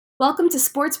Welcome to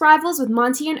Sports Rivals with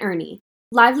Monty and Ernie.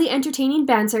 Lively, entertaining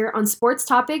banter on sports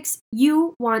topics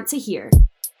you want to hear.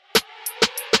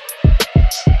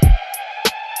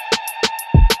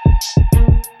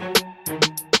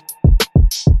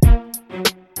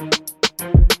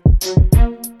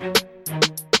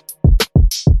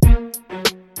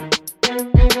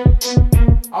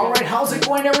 All right, how's it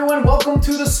going, everyone? Welcome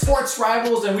to the Sports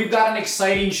Rivals, and we've got an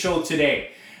exciting show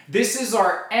today. This is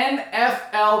our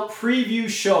NFL preview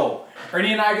show.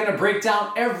 Ernie and I are going to break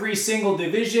down every single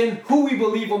division, who we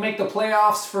believe will make the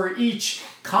playoffs for each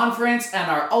conference,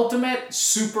 and our ultimate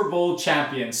Super Bowl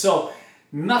champion. So,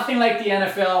 nothing like the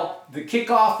NFL. The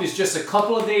kickoff is just a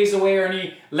couple of days away,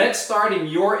 Ernie. Let's start in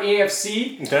your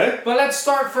AFC. Okay. But let's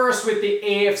start first with the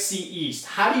AFC East.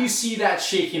 How do you see that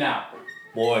shaking out?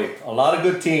 Boy, a lot of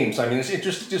good teams. I mean, it's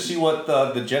interesting to see what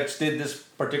the Jets did this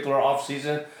particular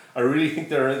offseason. I really think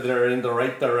they're in the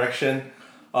right direction.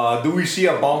 Do we see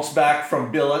a bounce back from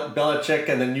Belichick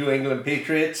and the New England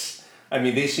Patriots? I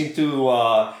mean, they seem to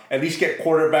at least get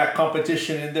quarterback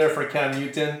competition in there for Cam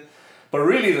Newton. But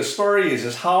really, the story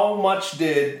is how much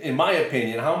did the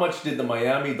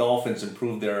Miami Dolphins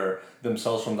improve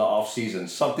themselves from the offseason?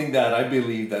 Something that I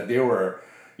believe that they were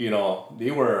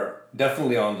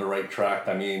definitely on the right track.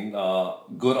 I mean,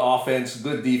 good offense,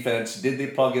 good defense. Did they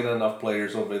plug in enough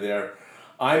players over there?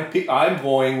 I'm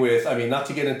going with, I mean, not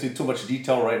to get into too much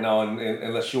detail right now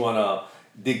unless you want to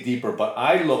dig deeper, but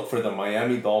I look for the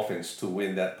Miami Dolphins to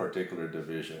win that particular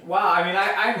division. Wow, I mean,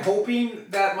 I'm hoping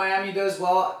that Miami does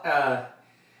well.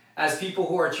 As people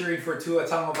who are cheering for Tua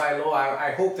Tagovailoa,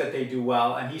 I hope that they do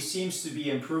well, and he seems to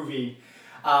be improving.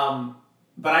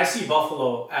 But I see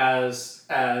Buffalo as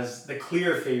the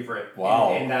clear favorite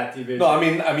in that division. No, I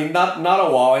mean not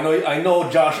a wow. I know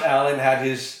Josh Allen had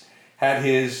his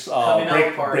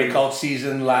breakout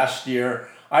season last year.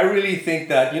 I really think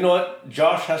that, you know what,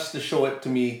 Josh has to show it to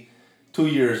me 2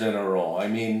 years in a row. I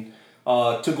mean,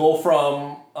 to go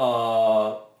from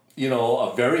a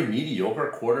very mediocre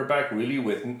quarterback really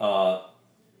with not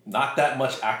that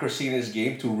much accuracy in his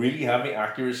game to really having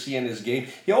accuracy in his game.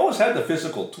 He always had the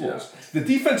physical tools. Yeah. The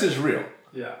defense is real.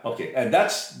 Yeah. Okay, and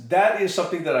that is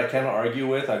something that I cannot argue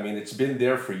with. I mean, it's been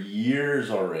there for years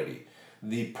already.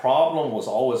 The problem was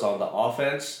always on the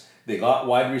offense. They got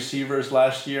wide receivers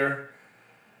last year.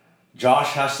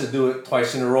 Josh has to do it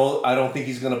twice in a row. I don't think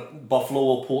Buffalo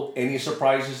will pull any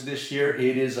surprises this year.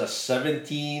 It is a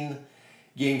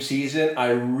 17-game season. I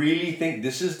really think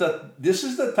this is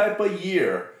the type of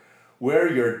year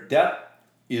where your depth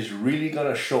is really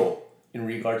going to show in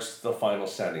regards to the final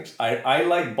standings. I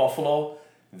like Buffalo.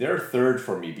 They're third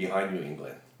for me behind New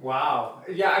England. Wow.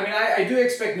 Yeah, I mean, I do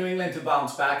expect New England to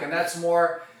bounce back, and that's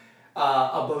more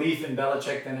a belief in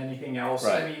Belichick than anything else.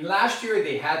 Right. I mean, last year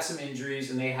they had some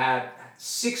injuries, and they had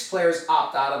 6 players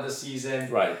opt out of the season.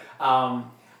 Right.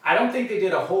 I don't think they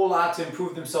did a whole lot to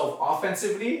improve themselves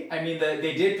offensively. I mean,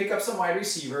 they did pick up some wide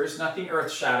receivers, nothing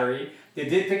earth-shattering. They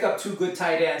did pick up 2 good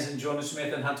tight ends in Jonas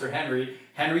Smith and Hunter Henry.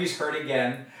 Henry's hurt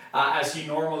again, as he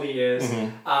normally is.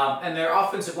 Mm-hmm. And their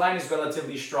offensive line is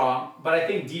relatively strong, but I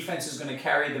think defense is going to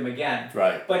carry them again.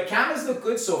 Right. But Cam has looked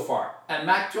good so far, and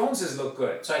Mac Jones has looked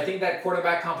good. So I think that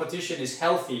quarterback competition is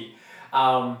healthy.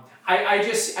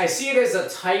 I see it as a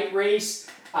tight race.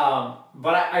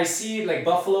 But I see like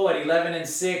Buffalo at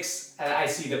 11-6. I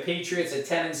see the Patriots at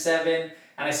 10-7,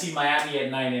 and I see Miami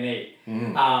at 9-8.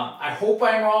 Mm. I hope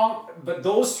I'm wrong, but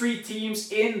those 3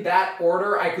 teams in that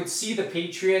order, I could see the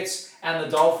Patriots and the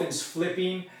Dolphins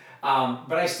flipping.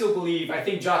 But I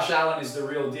think Josh Allen is the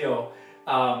real deal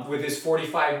with his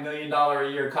 $45 million a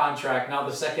year contract, now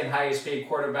the second highest paid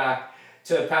quarterback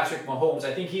to Patrick Mahomes.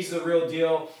 I think he's the real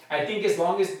deal. I think as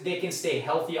long as they can stay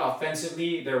healthy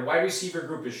offensively, their wide receiver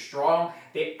group is strong.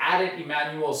 They added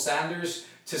Emmanuel Sanders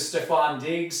to Stephon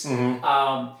Diggs.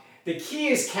 Mm-hmm. The key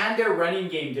is, can their running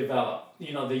game develop?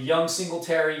 You know, the young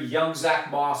Singletary, young Zach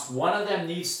Moss, one of them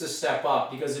needs to step up,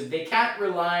 because if they can't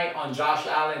rely on Josh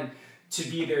Allen to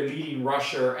be their leading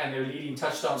rusher and their leading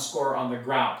touchdown scorer on the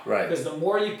ground. Right. Because the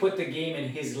more you put the game in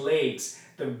his legs,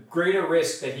 the greater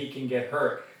risk that he can get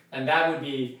hurt. And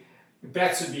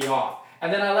bets would be off.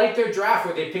 And then I like their draft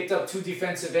where they picked up 2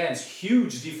 defensive ends,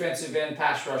 huge defensive end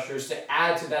pass rushers to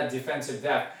add to that defensive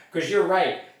depth. Because you're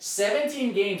right,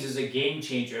 17 games is a game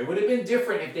changer. It would have been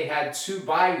different if they had 2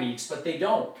 bye weeks, but they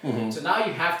don't. Mm-hmm. So now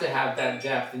you have to have that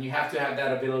depth, and you have to have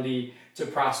that ability to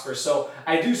prosper. So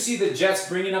I do see the Jets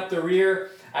bringing up the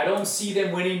rear. I don't see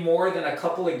them winning more than a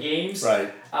couple of games.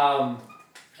 Right.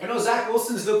 I know Zach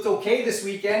Wilson's looked okay this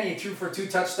weekend. He threw for 2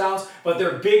 touchdowns, but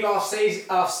their big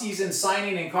off-season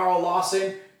signing in Carl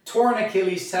Lawson, torn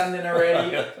Achilles tendon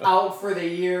already, out for the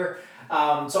year.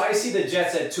 So I see the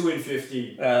Jets at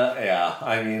 2-15. Yeah,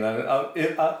 I mean,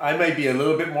 I might be a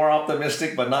little bit more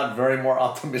optimistic, but not very more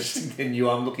optimistic than you.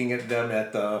 I'm looking at them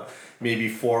at maybe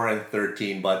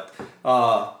 4-13. But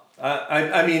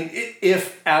I mean,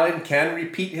 if Allen can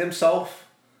repeat himself,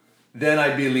 then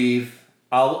I believe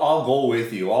I'll go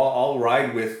with you. I'll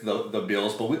ride with the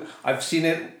Bills. But I've seen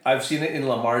it in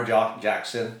Lamar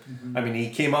Jackson. I mean, he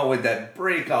came out with that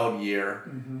breakout year.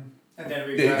 And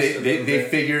then they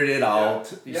figured it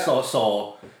out. Yeah.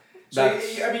 So I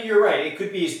mean, you're right. It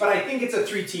could be, but I think it's a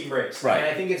 3-team race. Right. And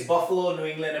I think it's Buffalo, New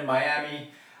England, and Miami.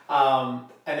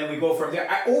 And then we go from there.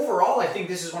 Overall, I think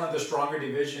this is one of the stronger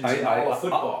divisions in all of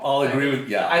football. I'll agree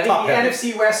with I think the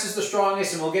NFC West is the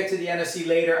strongest, and we'll get to the NFC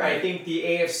later. Right. I think the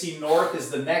AFC North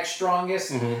is the next strongest.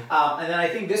 And then I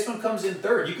think this one comes in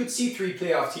third. You could see 3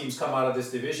 playoff teams come out of this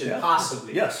division,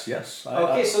 possibly. Yes.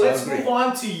 Okay, so let's move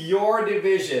on to your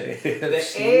division, the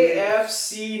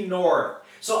AFC North.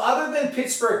 So other than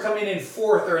Pittsburgh coming in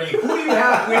fourth, Ernie, who do you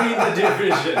have winning the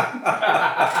division?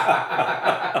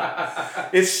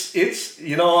 It's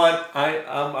you know what,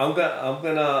 I'm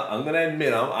gonna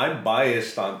admit I'm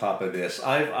biased on top of this.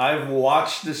 I've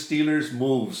watched the Steelers'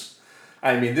 moves.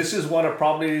 I mean, this is one of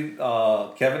probably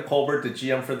Kevin Colbert, the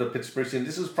GM for the Pittsburgh team.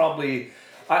 This is probably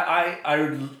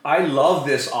I love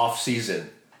this offseason.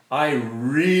 I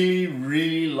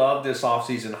really love this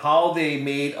offseason. How they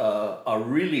made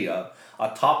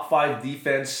a top 5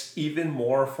 defense even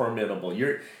more formidable.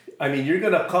 You're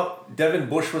gonna come. Devin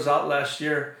Bush was out last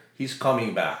year. He's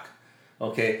coming back.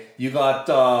 Okay, you got.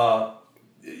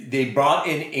 They brought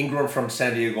in Ingram from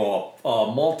San Diego,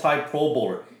 a multi-Pro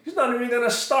Bowler. He's not even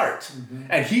gonna start,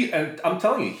 and I'm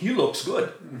telling you, he looks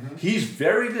good. He's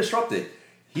very disruptive.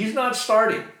 He's not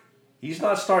starting.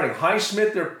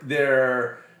 Highsmith,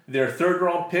 their third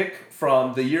round pick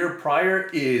from the year prior,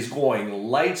 is going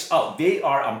lights out. They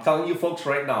are. I'm telling you, folks,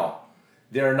 right now,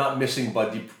 they are not missing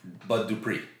Bud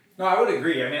Dupree. No, I would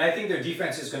agree. I mean, I think their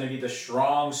defense is going to be the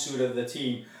strong suit of the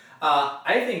team.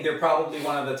 I think they're probably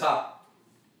one of the top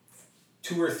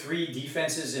 2 or 3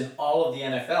 defenses in all of the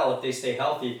NFL if they stay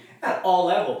healthy at all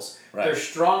levels. Right. They're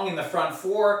strong in the front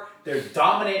 4, they're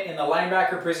dominant in the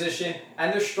linebacker position,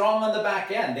 and they're strong on the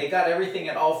back end. They got everything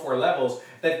at all 4 levels.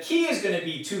 The key is going to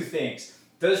be 2 things.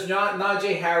 Does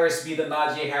Najee Harris be the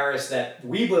Najee Harris that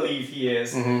we believe he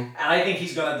is? And I think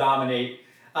he's going to dominate.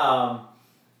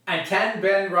 And can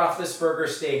Ben Roethlisberger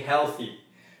stay healthy?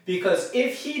 Because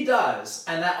if he does,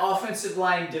 and that offensive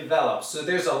line develops, so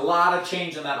there's a lot of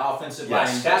change on that offensive line.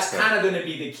 That's kind of going to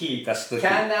be the key.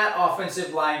 Can that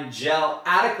offensive line gel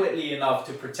adequately enough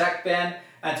to protect Ben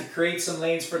and to create some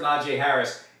lanes for Najee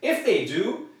Harris? If they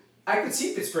do, I could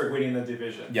see Pittsburgh winning the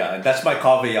division. Yeah, and that's my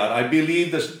caveat. I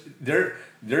believe they're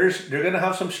going to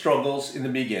have some struggles in the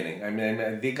beginning. I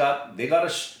mean, they got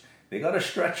a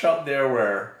stretch out there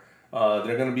where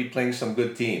they're going to be playing some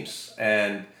good teams.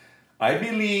 And I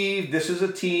believe this is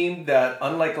a team that,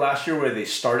 unlike last year where they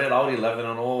started out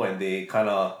 11-0 and they kind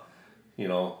of,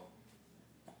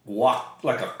 walked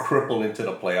like a cripple into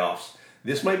the playoffs,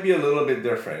 this might be a little bit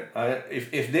different.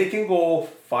 If they can go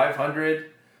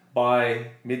 500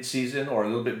 by mid-season or a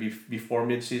little bit before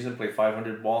mid-season, play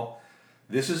 500 ball,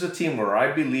 this is a team where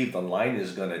I believe the line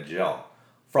is going to gel.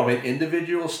 From an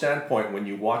individual standpoint, when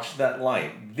you watch that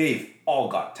line, they've all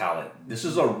got talent. This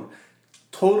is a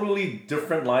totally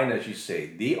different line, as you say.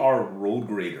 They are road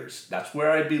graders. That's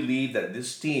where I believe that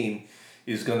this team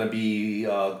is going to be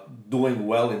doing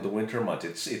well in the winter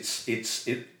months.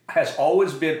 It has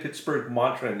always been Pittsburgh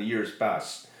mantra in the years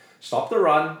past. Stop the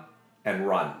run and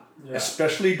run,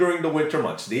 especially during the winter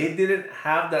months. They didn't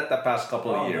have that the past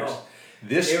couple of years. No.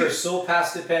 They were so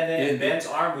pass dependent, and Ben's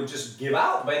arm would just give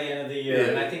out by the end of the year.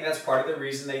 And I think that's part of the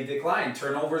reason they decline.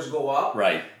 Turnovers go up.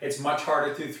 Right. It's much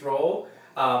harder to throw.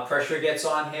 Pressure gets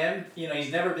on him.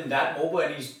 He's never been that mobile,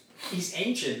 and he's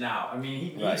ancient now. I mean,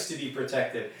 he needs to be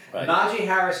protected. Right. Najee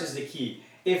Harris is the key.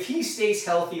 If he stays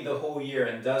healthy the whole year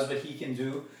and does what he can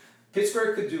do,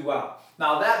 Pittsburgh could do well.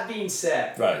 Now, that being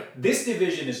said, this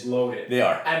division is loaded. They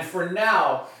are. And for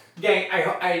now, gang,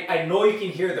 I know you can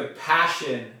hear the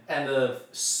passion and the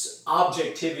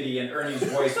objectivity in Ernie's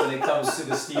voice when it comes to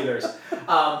the Steelers.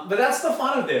 But that's the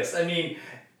fun of this. I mean,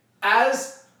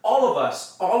 as all of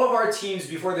us, all of our teams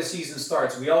before the season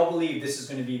starts, we all believe this is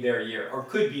going to be their year or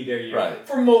could be their year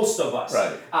for most of us.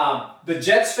 Right. The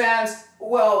Jets fans,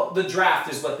 well, the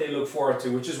draft is what they look forward to,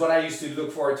 which is what I used to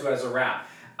look forward to as a Ram.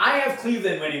 I have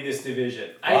Cleveland winning this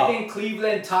division. Wow. I think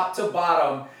Cleveland, top to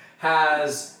bottom,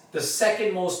 has the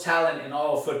second most talent in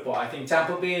all of football. I think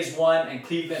Tampa Bay is 1, and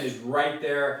Cleveland is right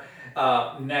there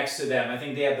next to them. I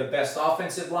think they have the best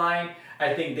offensive line.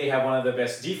 I think they have one of the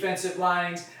best defensive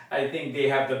lines. I think they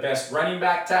have the best running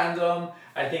back tandem.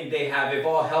 I think they have, if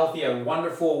all healthy, a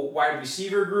wonderful wide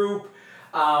receiver group.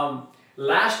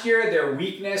 Last year, their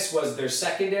weakness was their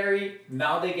secondary.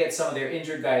 Now they get some of their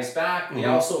injured guys back. They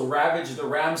also ravaged the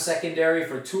Rams secondary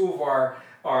for two of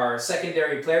our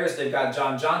secondary players. They've got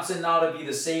John Johnson now to be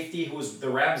the safety, who's the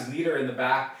Rams leader in the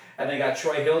back. And they got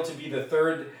Troy Hill to be the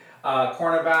third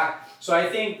cornerback. So I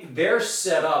think they're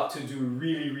set up to do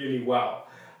really, really well.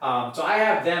 So I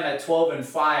have them at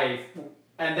 12-5.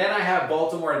 And then I have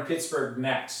Baltimore and Pittsburgh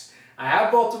next. I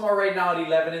have Baltimore right now at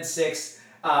 11-6.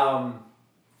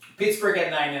 Pittsburgh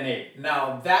at 9-8.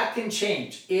 Now that can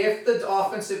change if the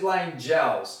offensive line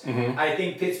gels. I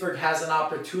think Pittsburgh has an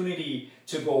opportunity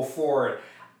to go forward.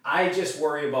 I just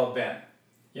worry about Ben.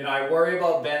 I worry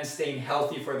about Ben staying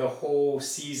healthy for the whole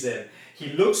season.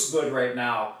 He looks good right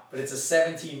now, but it's a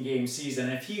 17-game season.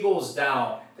 And if he goes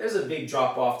down, there's a big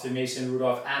drop off to Mason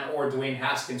Rudolph and or Dwayne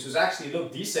Haskins, who's actually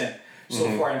looked decent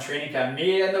so far in training camp.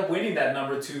 May end up winning that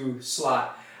number 2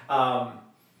 slot.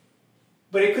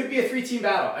 But it could be a 3-team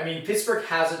battle. I mean, Pittsburgh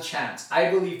has a chance. I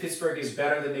believe Pittsburgh is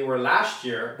better than they were last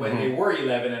year when they were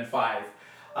 11-5.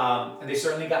 And they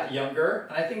certainly got younger,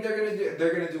 and I think they're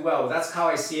gonna do well. That's how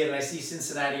I see it, and I see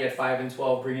Cincinnati at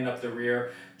 5-12 bringing up the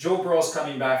rear. Joe Burrow's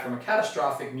coming back from a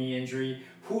catastrophic knee injury.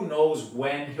 Who knows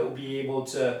when he'll be able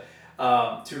to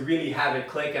really have it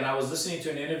click? And I was listening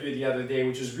to an interview the other day,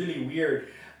 which was really weird,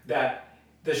 that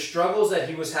the struggles that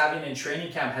he was having in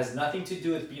training camp has nothing to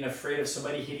do with being afraid of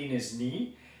somebody hitting his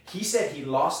knee. He said he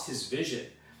lost his vision.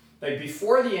 Like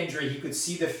before the injury, he could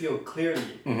see the field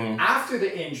clearly. After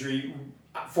the injury,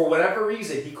 for whatever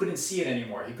reason, he couldn't see it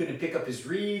anymore. He couldn't pick up his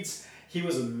reads. He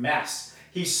was a mess.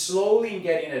 He's slowly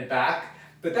getting it back,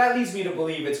 but that leads me to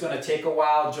believe it's going to take a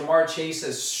while. Jamar Chase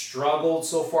has struggled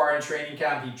so far in training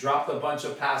camp. He dropped a bunch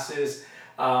of passes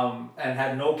and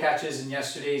had no catches in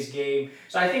yesterday's game.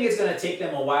 So I think it's going to take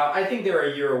them a while. I think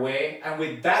they're a year away. And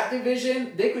with that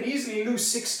division, they could easily lose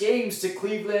 6 games to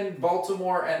Cleveland,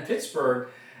 Baltimore, and Pittsburgh.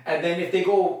 And then if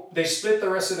they split the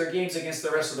rest of their games against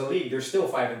the rest of the league, they're still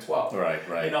 5-12.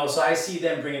 Right. So I see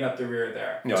them bringing up the rear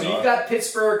there. You've got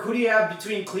Pittsburgh. Who do you have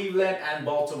between Cleveland and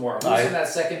Baltimore? Who's in that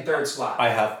second, third slot? I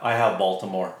have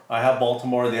Baltimore.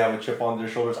 They have a chip on their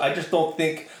shoulders. I just don't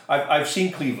think I've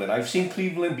seen Cleveland. I've seen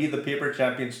Cleveland be the paper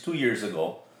champions 2 years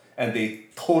ago, and they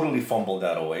totally fumbled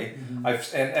that away.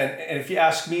 And if you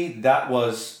ask me, that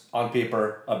was on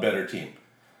paper a better team.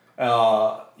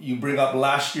 You bring up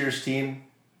last year's team.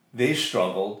 They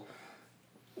struggled.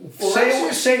 Well,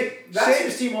 last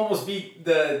year's team almost beat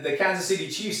the Kansas City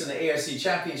Chiefs in the AFC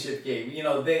Championship game.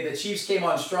 The Chiefs came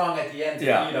on strong at the end to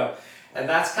beat them. And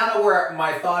that's kind of where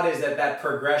my thought is that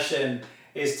progression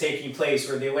is taking place,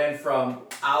 where they went from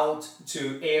out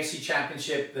to AFC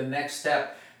Championship. The next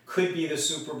step could be the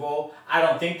Super Bowl. I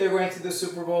don't think they're going to the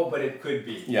Super Bowl, but it could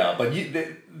be. Yeah, but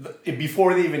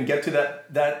before they even get to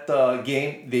that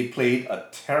game, they played a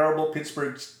terrible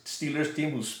Pittsburgh Steelers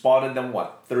team who spotted them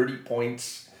 30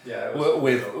 points. Yeah,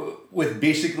 with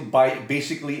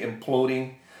basically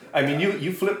imploding. I mean,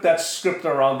 you flip that script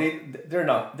around. They're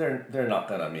not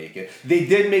gonna make it. They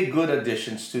did make good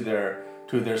additions to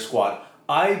their squad.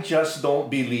 I just don't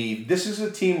believe this is a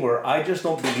team where I just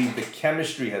don't believe the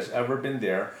chemistry has ever been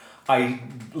there. I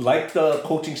like the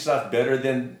coaching staff better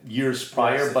than years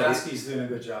prior, but Stefanski's doing a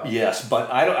good job. Yes, but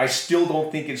I still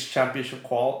don't think it's championship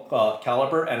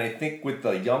caliber, and I think with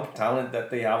the young talent that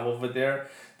they have over there,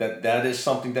 that is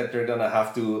something that they're gonna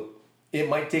have to. It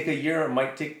might take a year, it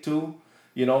might take 2.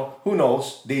 Who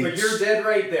knows? But you're dead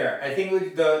right there. I think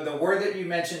with the word that you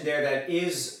mentioned there, that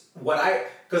is what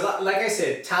because like I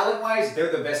said, talent-wise,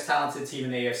 they're the best talented team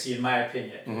in the AFC, in my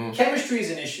opinion. Chemistry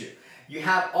is an issue. You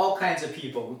have all kinds of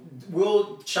people.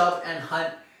 Will Chubb and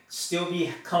Hunt still be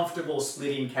comfortable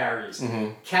splitting carries?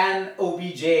 Can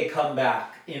OBJ come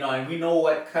back? And we know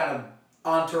what kind of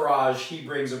entourage he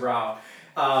brings around.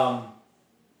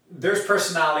 There's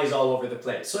personalities all over the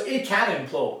place. So it can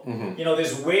implode.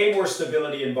 There's way more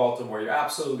stability in Baltimore. You're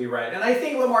absolutely right. And I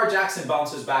think Lamar Jackson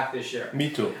bounces back this year. Me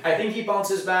too. I think he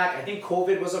bounces back. I think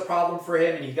COVID was a problem for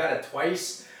him, and he got it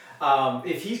twice.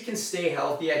 If he can stay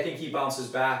healthy, I think he bounces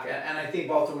back. And I think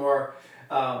Baltimore,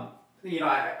 I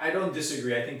don't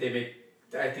disagree. I think they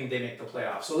make the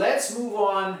playoffs. So let's move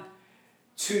on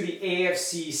to the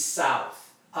AFC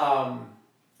South.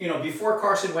 Before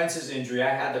Carson Wentz's injury,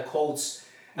 I had the Colts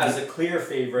as a clear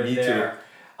favorite Me there.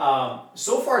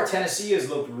 So far, Tennessee has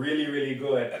looked really, really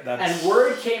good. And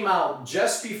word came out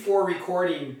just before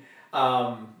recording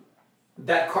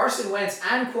that Carson Wentz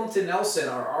and Quentin Nelson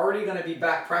are already going to be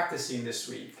back practicing this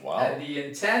week. Wow. And the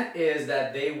intent is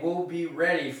that they will be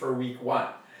ready for week 1.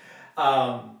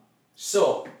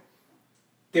 So,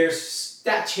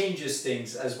 that changes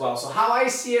things as well. So how I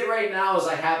see it right now is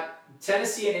I have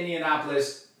Tennessee and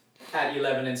Indianapolis at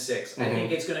 11-6. I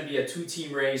think it's going to be a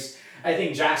 2-team race. I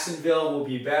think Jacksonville will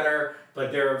be better,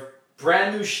 but they're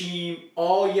brand new team,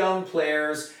 all young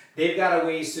players. They've got a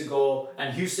ways to go,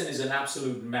 and Houston is an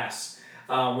absolute mess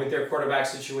with their quarterback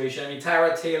situation. I mean,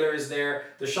 Tyrod Taylor is there.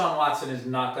 Deshaun Watson is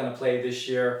not going to play this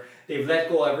year. They've let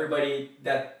go everybody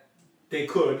that they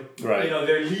could. Right. You know,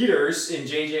 they're leaders in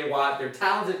J.J. Watt. They're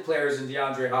talented players in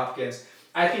DeAndre Hopkins.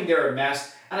 I think they're a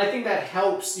mess, and I think that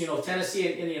helps. You know, Tennessee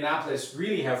and Indianapolis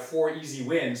really have 4 easy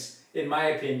wins, in my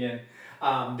opinion.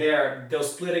 They'll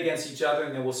split against each other,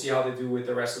 and then we'll see how they do with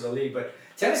the rest of the league. But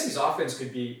Tennessee's offense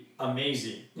could be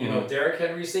amazing. You know, Derrick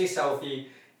Henry stays healthy.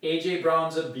 A.J.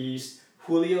 Brown's a beast.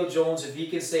 Julio Jones, if he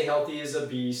can stay healthy, is a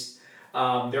beast.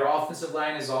 Their offensive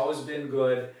line has always been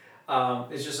good.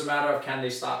 It's just a matter of can they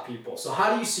stop people. So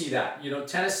how do you see that? You know,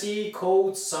 Tennessee,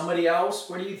 Colts, somebody else?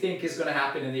 What do you think is going to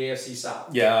happen in the AFC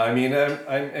South? Yeah, I mean,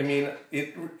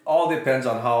 it all depends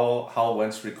on how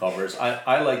Wentz recovers.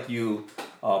 I like you,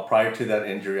 prior to that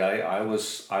injury, I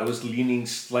was leaning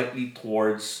slightly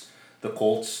towards the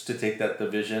Colts to take that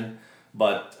division,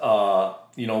 but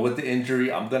you know, with the injury,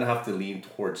 I'm gonna have to lean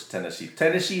towards Tennessee.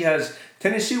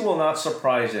 Tennessee will not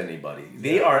surprise anybody.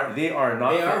 They are not. They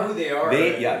are who they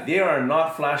are. They are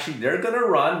not flashy. They're gonna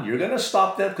run. You're gonna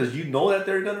stop them because you know that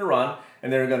they're gonna run,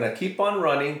 and they're gonna keep on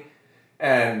running.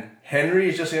 And Henry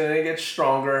is just gonna get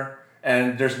stronger,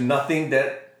 and there's nothing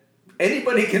that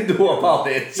anybody can do about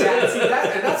it. Yeah, see,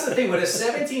 that's the thing with a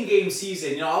 17-game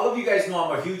season. You know, all of you guys know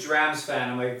I'm a huge Rams fan,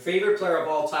 and my favorite player of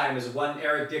all time is one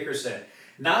Eric Dickerson.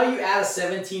 Now you add a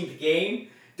 17th game.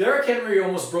 Derrick Henry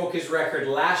almost broke his record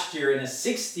last year in a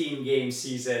 16-game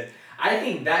season. I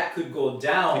think that could go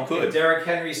down if Derrick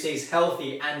Henry stays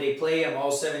healthy and they play him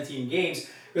all 17 games.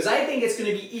 Because I think it's going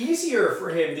to be easier for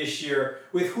him this year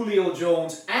with Julio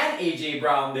Jones and A.J.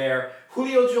 Brown there.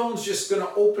 Julio Jones just going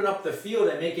to open up the field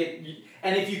and make it...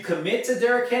 And if you commit to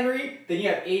Derrick Henry, then you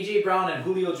have A.J. Brown and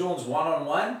Julio Jones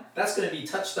one-on-one. That's going to be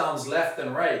touchdowns left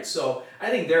and right. So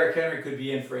I think Derrick Henry could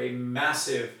be in for a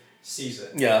massive season.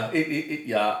 Yeah,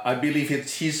 I believe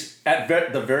he's at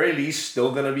the very least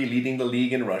still going to be leading the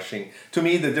league in rushing. To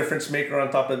me, the difference maker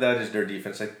on top of that is their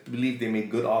defense. I believe they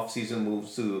made good off-season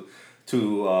moves to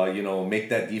make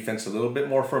that defense a little bit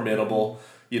more formidable.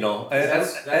 You know,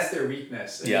 that's their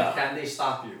weakness. Yeah. Can they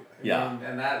stop you?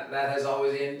 And that has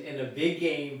always in a big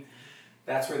game,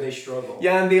 that's where they struggle.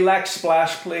 Yeah, and they lack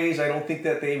splash plays. I don't think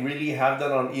that they really have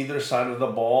that on either side of the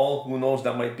ball. Who knows?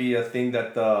 That might be a thing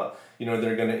that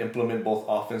they're going to implement both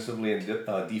offensively and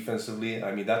defensively.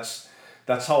 I mean, that's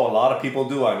how a lot of people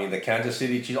do. I mean, the Kansas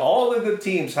City Chiefs, all the good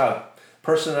teams have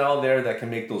personnel there that can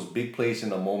make those big plays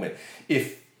in a moment.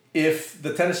 If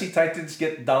the Tennessee Titans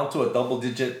get down to a double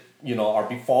digit, or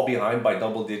fall behind by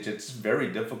double digits, it's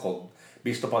very difficult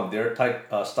based upon their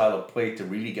style of play to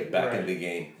really get back in the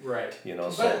game. Right.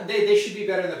 But they should be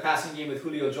better in the passing game with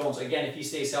Julio Jones, again, if he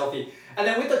stays healthy. And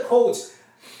then with the Colts,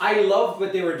 I loved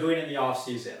what they were doing in the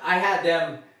offseason. I had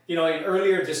them, in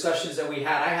earlier discussions that we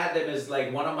had, I had them as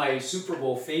like one of my Super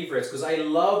Bowl favorites because I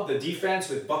love the defense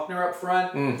with Buckner up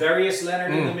front, Darius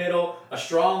Leonard in the middle, a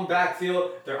strong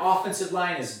backfield. Their offensive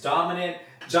line is dominant.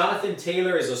 Jonathan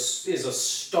Taylor is a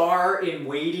star in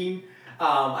waiting.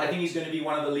 I think he's going to be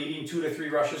one of the leading 2 to 3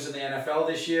 rushers in the NFL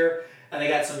this year. And they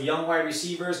got some young wide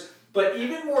receivers. But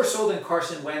even more so than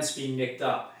Carson Wentz being nicked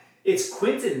up, it's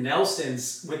Quentin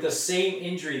Nelson's with the same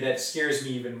injury that scares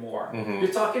me even more.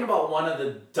 You're talking about one of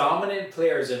the dominant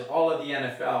players in all of the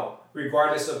NFL,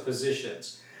 regardless of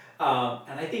positions.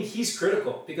 And I think he's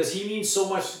critical because he means so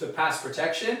much to the pass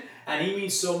protection and he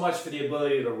means so much for the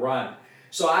ability to run.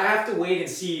 So I have to wait and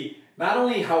see not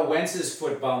only how Wentz's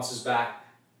foot bounces back,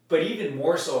 but even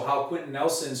more so how Quentin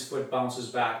Nelson's foot bounces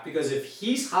back. Because if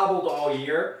he's hobbled all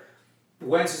year,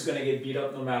 Wentz is going to get beat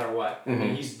up no matter what. I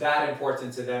mean, he's that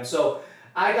important to them. So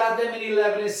I got them at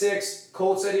 11-6,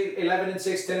 Colts at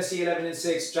 11-6, Tennessee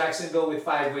 11-6, Jacksonville with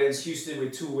 5 wins, Houston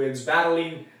with 2 wins,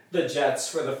 battling the Jets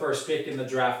for the first pick in the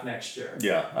draft next year.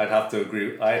 Yeah, I'd have to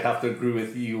agree. I'd have to agree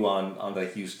with you on the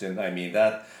Houston. I mean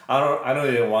that I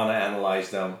don't even want to analyze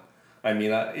them. I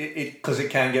mean, because it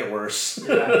can get worse.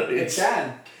 Yeah, it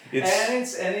can.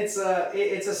 It's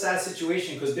a sad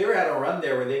situation because they're at a run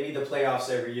there where they need the playoffs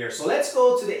every year. So let's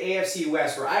go to the AFC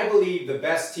West, where I believe the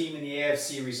best team in the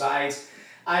AFC resides.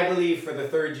 I believe for the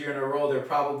 3rd year in a row, they're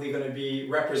probably going to be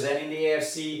representing the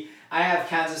AFC. I have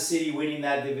Kansas City winning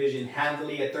that division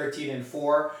handily at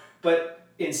 13-4. But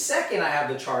in second, I have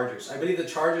the Chargers. I believe the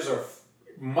Chargers are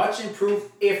much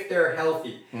improved if they're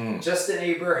healthy. Justin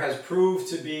Herbert has proved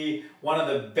to be one of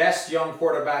the best young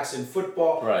quarterbacks in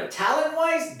football. Right.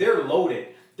 Talent-wise, they're loaded.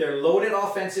 They're loaded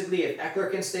offensively. If Eckler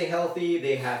can stay healthy,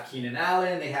 they have Keenan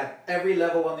Allen. They have every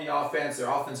level on the offense. Their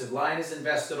offensive line is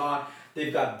invested on.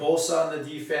 They've got Bosa on the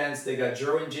defense. They got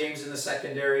Jerwin James in the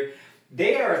secondary.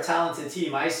 They are a talented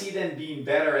team. I see them being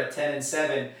better at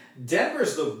 10-7.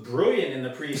 Denver's looked brilliant in the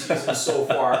preseason so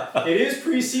far. It is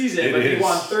preseason, but they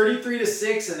won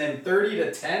 33-6 and then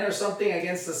 30-10 or something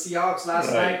against the Seahawks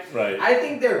last night. Right. I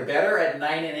think they're better at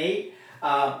 9-8.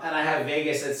 And I have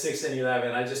Vegas at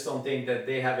 6-11. I just don't think that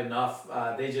they have enough.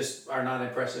 They just are not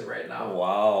impressive right now.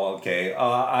 Wow. Okay.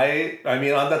 I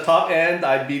mean, on the top end,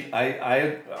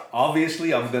 I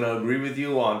obviously I'm gonna agree with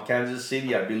you on Kansas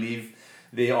City. I believe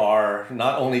they are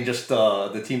not only just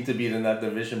the team to beat in that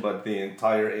division, but the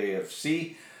entire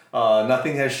AFC.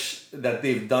 Nothing that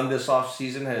they've done this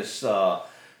offseason has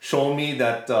shown me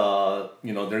that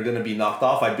they're gonna be knocked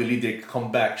off. I believe they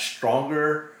come back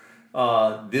stronger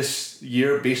this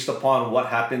year based upon what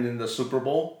happened in the Super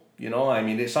Bowl. I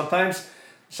mean, sometimes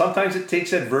it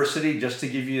takes adversity just to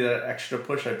give you that extra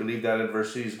push. I believe that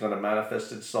adversity is going to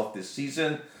manifest itself this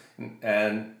season,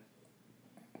 and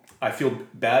I feel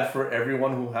bad for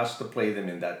everyone who has to play them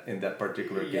in that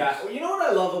particular case. Yeah, well, you know what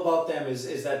I love about them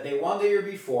is that they won the year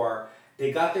before.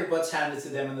 They got their butts handed to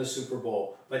them in the Super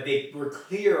Bowl, but they were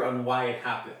clear on why it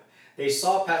happened. They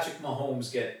saw Patrick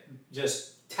Mahomes get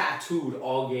just tattooed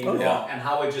all game long and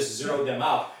how it just zeroed them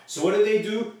out. So what did they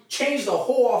do? Change the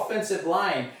whole offensive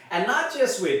line, and not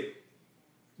just with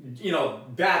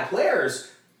bad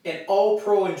players. An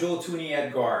all-pro in Joe Thuney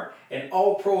at guard, an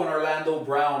all-pro in Orlando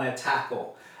Brown at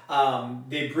tackle.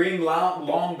 They bring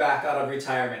Long back out of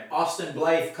retirement. Austin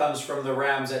Blythe comes from the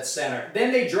Rams at center.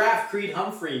 Then they draft Creed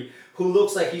Humphrey, who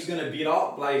looks like he's going to beat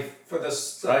out Blythe for the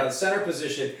center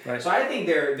position. Right. So I think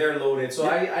they're loaded. So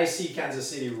I see Kansas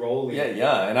City rolling.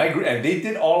 Yeah, and I agree. And they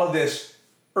did all of this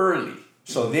early.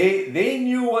 So they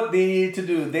knew what they needed to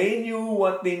do. They knew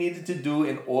what they needed to do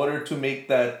in order to make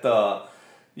that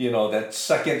that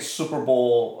second Super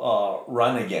Bowl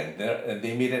run again. And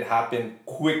they made it happen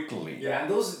quickly. Yeah,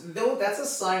 and that's a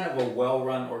sign of a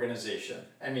well-run organization.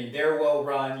 I mean, they're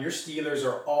well-run. Your Steelers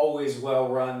are always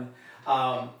well-run.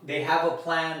 They have a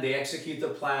plan, they execute the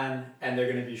plan, and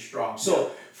they're going to be strong.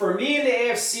 So for me in the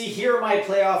AFC, here are my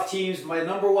playoff teams. My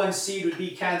number 1 seed would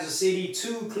be Kansas City,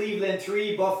 2 Cleveland,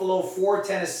 3 Buffalo, 4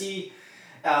 Tennessee.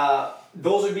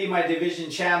 Those would be my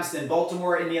division champs. Then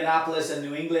Baltimore, Indianapolis, and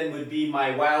New England would be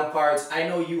my wild cards. I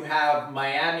know you have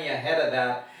Miami ahead of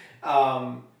that.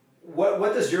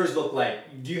 What does yours look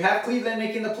like? Do you have Cleveland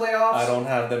making the playoffs? I don't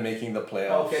have them making the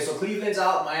playoffs. Okay, so Cleveland's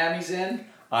out, Miami's in.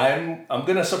 I'm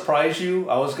gonna surprise you.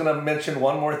 I was gonna mention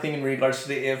one more thing in regards to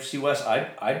the AFC West.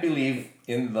 I believe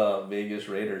in the Vegas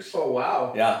Raiders. Oh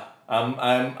wow. Yeah,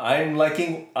 I'm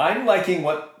liking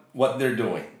what they're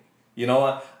doing.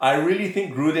 I really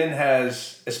think Gruden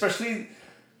has, especially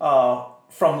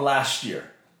from last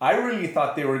year. I really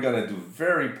thought they were gonna do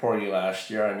very poorly last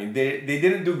year. I mean, they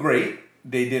didn't do great.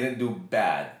 They didn't do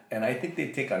bad. And I think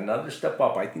they take another step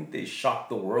up. I think they shocked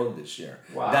the world this year.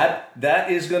 Wow.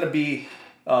 That is gonna be.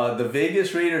 The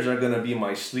Vegas Raiders are going to be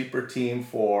my sleeper team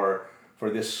for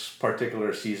this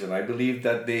particular season. I believe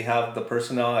that they have the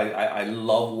personnel. I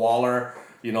love Waller.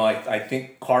 I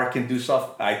think Carr can do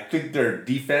stuff. I think their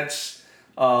defense,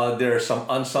 there are some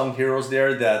unsung heroes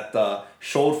there that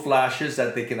showed flashes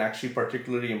that they can actually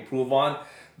particularly improve on.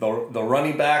 The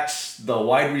running backs, the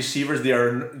wide receivers,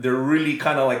 they're really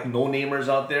kind of like no-namers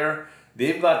out there.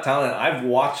 They've got talent. I've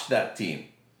watched that team.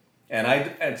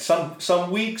 And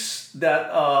some weeks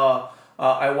that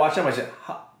I watch them, I said,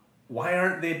 why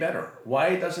aren't they better?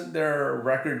 Why doesn't their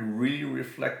record really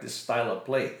reflect this style of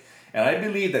play? And I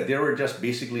believe that they were just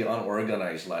basically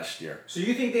unorganized last year. So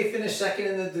you think they finished second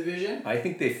in the division? I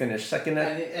think they finished second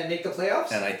and make the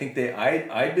playoffs? And I think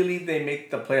I believe they make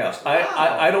the playoffs.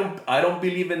 Wow. I don't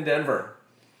believe in Denver.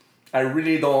 I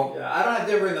really don't. Yeah, I don't have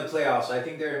Denver in the playoffs. I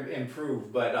think they're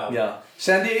improved, but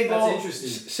San Diego. That's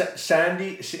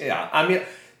interesting. I mean,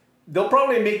 they'll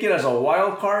probably make it as a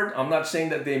wild card. I'm not saying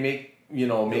that they make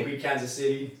They'll beat Kansas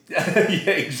City.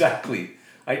 Yeah, exactly.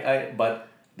 But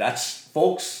that's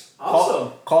folks.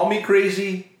 Awesome. Call me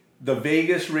crazy. The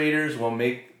Vegas Raiders will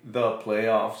make the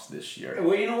playoffs this year.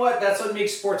 Well, you know what? That's what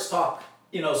makes sports talk,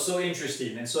 so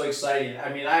interesting and so exciting.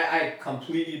 I mean, I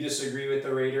completely disagree with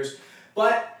the Raiders,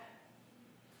 but.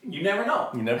 You never know.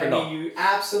 You never know. I mean, you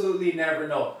absolutely never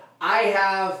know. I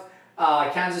have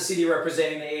Kansas City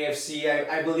representing the AFC.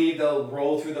 I believe they'll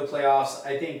roll through the playoffs.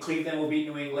 I think Cleveland will beat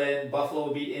New England. Buffalo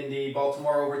will beat Indy.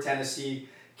 Baltimore over Tennessee.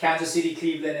 Kansas City,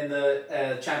 Cleveland in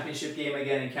the championship game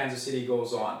again, and Kansas City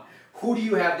goes on. Who do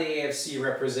you have the AFC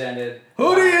represented?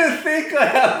 Who do you think I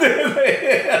have the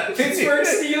AFC? Pittsburgh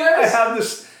Steelers? I have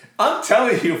this. I'm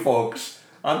telling you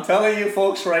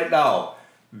folks right now,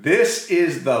 this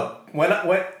is when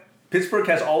Pittsburgh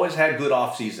has always had good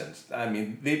off seasons. I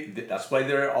mean, that's why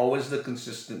they're always the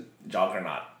consistent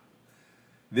juggernaut.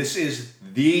 This is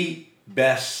the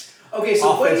best Okay,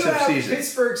 so what do you have season.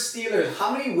 Pittsburgh Steelers?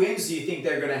 How many wins do you think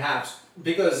they're going to have?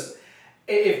 Because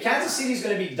if Kansas City is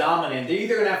going to be dominant, they're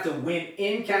either going to have to win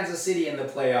in Kansas City in the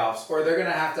playoffs, or they're going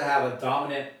to have a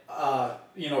dominant,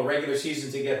 regular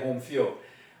season to get home field.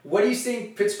 What do you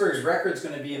think Pittsburgh's record is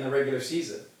going to be in the regular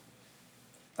season?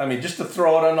 I mean, just to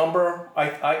throw out a number,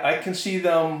 I can see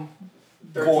them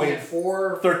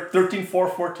 13-4. 13-4,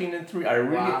 14-3.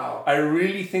 I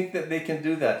really think that they can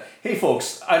do that. Hey,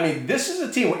 folks, I mean, this is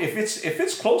a team. If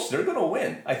it's close, they're gonna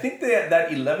win. I think that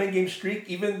 11-game streak,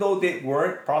 even though they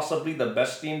weren't possibly the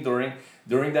best team during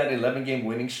that 11-game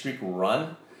winning streak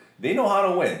run, they know how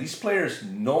to win. These players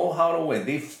know how to win.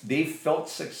 They've felt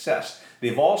success.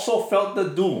 They've also felt the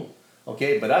doom.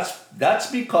 Okay, but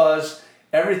that's because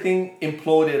everything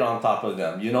imploded on top of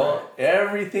them.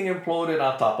 Everything imploded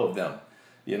on top of them.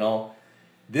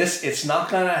 It's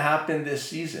not gonna happen this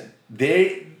season.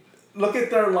 They look at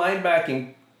their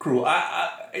linebacking crew.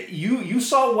 You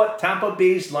saw what Tampa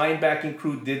Bay's linebacking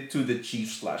crew did to the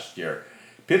Chiefs last year.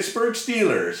 Pittsburgh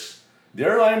Steelers,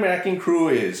 their linebacking crew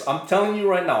is. I'm telling you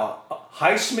right now,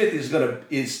 Highsmith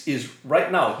is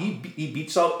right now. He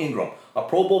beats out Ingram, a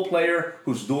Pro Bowl player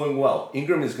who's doing well.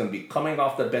 Ingram is going to be coming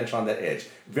off the bench on the edge.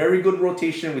 Very good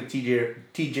rotation with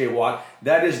TJ Watt.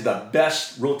 That is the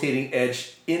best rotating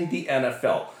edge in the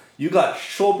NFL. You got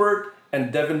Schobert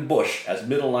and Devin Bush as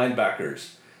middle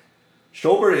linebackers.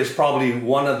 Schobert is probably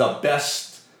one of the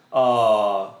best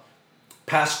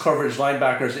pass coverage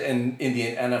linebackers in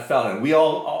the NFL, and we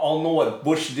all know what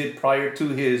Bush did prior to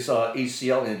his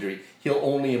ACL injury. He'll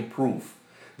only improve.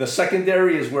 The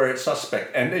secondary is where it's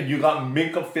suspect, and then you got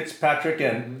Minkah Fitzpatrick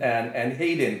and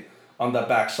Hayden on the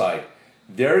backside.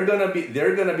 They're gonna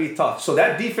be tough. So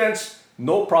that defense,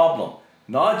 no problem.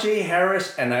 Najee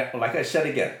Harris, and like I said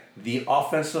again, the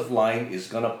offensive line is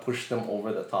gonna push them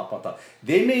over the top on top.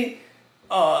 They may.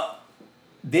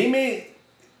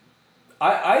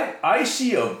 I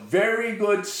see a very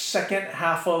good second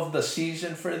half of the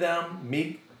season for them.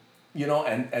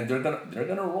 And they're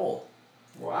gonna roll.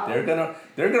 Wow.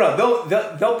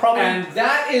 They'll probably. And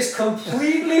that is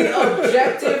completely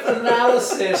objective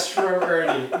analysis from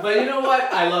Ernie. But you know what?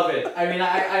 I love it. I mean,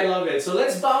 I love it. So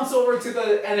let's bounce over to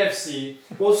the NFC.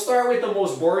 We'll start with the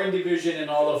most boring division in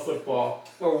all of football,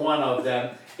 or one of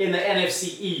them, in the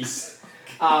NFC East.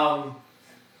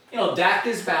 Dak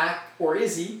is back, or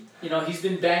is he? He's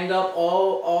been banged up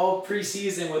all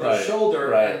preseason with a shoulder,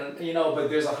 right. And but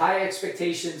there's a high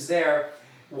expectations there.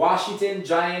 Washington,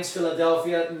 Giants,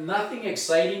 Philadelphia, nothing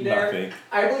exciting there. Nothing.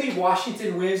 I believe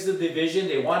Washington wins the division.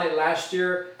 They won it last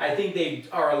year. I think they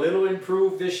are a little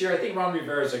improved this year. I think Ron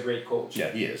Rivera is a great coach.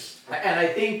 Yeah, he is. And I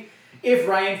think if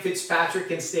Ryan Fitzpatrick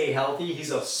can stay healthy,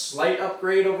 he's a slight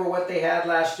upgrade over what they had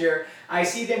last year. I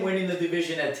see them winning the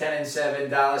division at 10-7,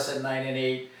 Dallas at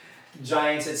 9-8.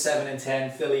 Giants at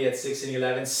 7-10, Philly at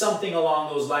 6-11, something along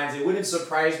those lines. It wouldn't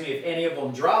surprise me if any of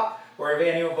them drop or if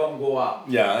any of them go up.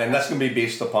 Yeah, and that's going to be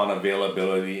based upon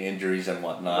availability, injuries, and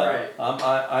whatnot. Right.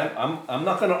 I'm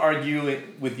not going to argue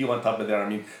with you on top of that. I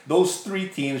mean, those three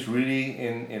teams really,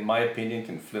 in my opinion,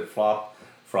 can flip flop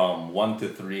from 1 to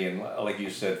 3, and like you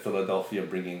said, Philadelphia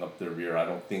bringing up the rear. I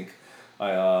don't think.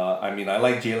 I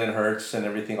like Jalen Hurts and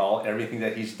everything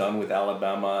that he's done with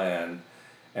Alabama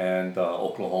and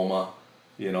Oklahoma,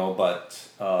 but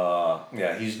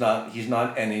he's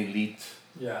not an elite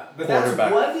but quarterback.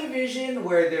 That's one division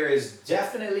where there is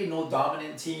definitely no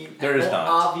dominant team. There is no not.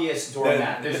 Obvious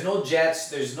doormat. There's no Jets.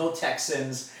 There's no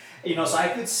Texans. So I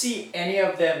could see any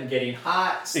of them getting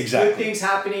hot. Exactly. Good things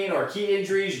happening or key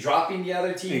injuries dropping the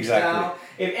other teams Exactly. down.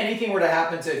 If anything were to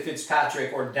happen to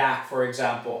Fitzpatrick or Dak, for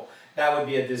example, that would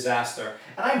be a disaster.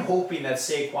 And I'm hoping that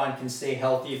Saquon can stay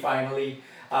healthy finally.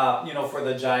 For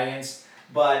the Giants.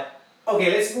 But,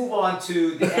 okay, let's move on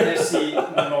to the NFC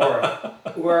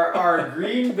North, where our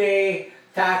Green Bay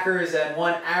Packers and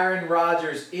one Aaron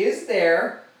Rodgers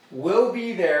will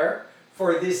be there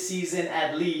for this season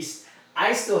at least.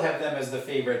 I still have them as the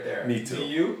favorite there. Me too. Do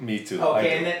you? Me too.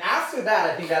 Okay, and then after that,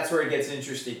 I think that's where it gets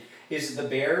interesting. Is it the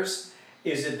Bears?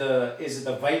 Is it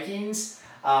the Vikings?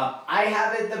 I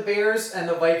have it the Bears and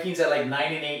the Vikings at like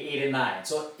 9-8, 8-9.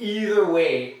 So either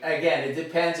way, again, it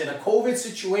depends. In a COVID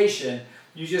situation,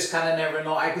 you just kind of never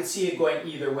know. I could see it going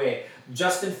either way.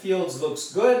 Justin Fields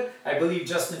looks good. I believe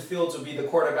Justin Fields will be the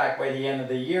quarterback by the end of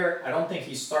the year. I don't think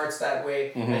he starts that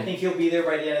way. I think he'll be there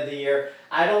by the end of the year.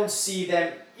 I don't see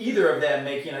them, either of them,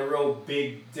 making a real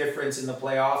big difference in the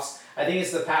playoffs. I think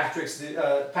it's the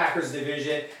Packers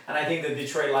division, and I think the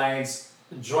Detroit Lions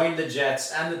join the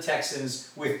Jets and the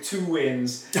Texans with 2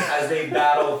 wins as they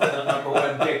battle for the number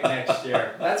 1 pick next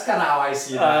year. That's kind of how I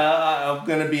see that. I'm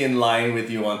gonna be in line with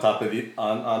you on top of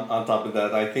on top of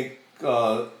that. I think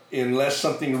unless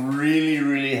something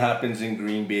really happens in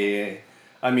Green Bay,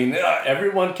 I mean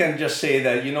everyone can just say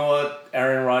that, you know what,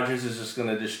 Aaron Rodgers is just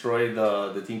gonna destroy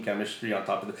the team chemistry on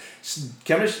top of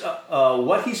the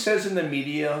what he says in the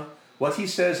media, what he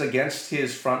says against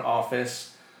his front office.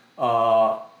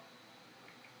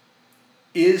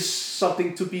 Is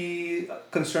something to be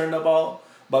concerned about.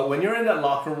 But when you're in that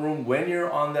locker room, when you're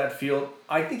on that field,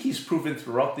 I think he's proven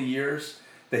throughout the years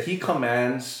that he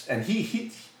commands, and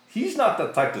he's not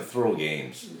the type to throw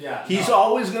games. Yeah, he's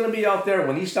always going to be out there.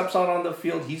 When he steps out on the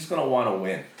field, he's going to want to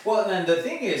win. Well, and the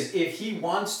thing is, if he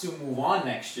wants to move on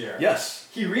next year, yes,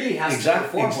 he really has to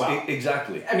perform well.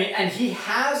 Exactly. I mean, and he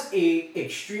has a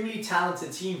extremely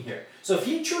talented team here. So if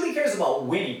he truly cares about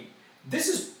winning,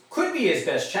 could be his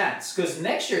best chance, because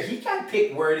next year he can't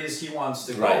pick where it is he wants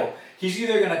to go. Right. He's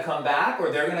either going to come back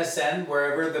or they're going to send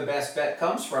wherever the best bet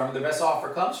comes from, the best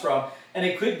offer comes from, and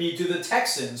it could be to the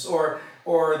Texans or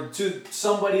to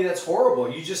somebody that's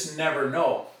horrible. You just never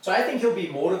know. So I think he'll be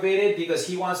motivated because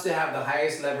he wants to have the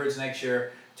highest leverage next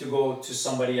year to go to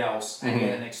somebody else and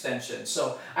get an extension.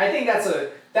 So I think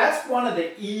that's one of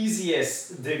the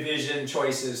easiest division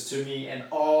choices to me in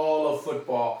all of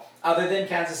football. Other than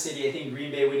Kansas City, I think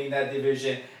Green Bay winning that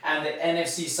division, and the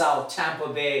NFC South,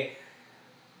 Tampa Bay,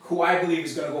 who I believe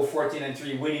is going to go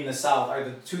 14-3, winning the South, are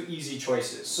the 2 easy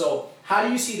choices. So how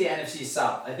do you see the NFC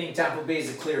South? I think Tampa Bay is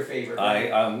a clear favorite.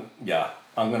 Right? I'm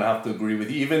going to have to agree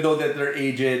with you. Even though that they're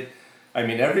aged, I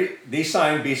mean they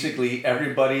signed basically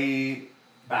everybody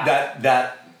back.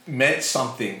 that meant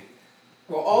something.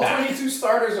 Well, all back. 22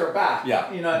 starters are back.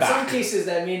 Yeah. In some cases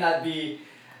that may not be,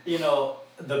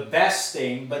 the best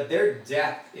thing, but their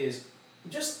depth is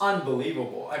just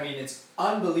unbelievable. I mean, it's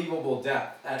unbelievable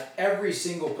depth at every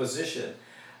single position.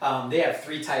 They have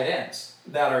 3 tight ends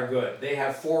that are good. They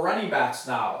have 4 running backs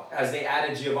now, as they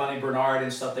added Giovanni Bernard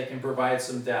and stuff that can provide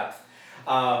some depth.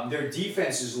 Their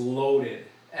defense is loaded,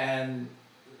 and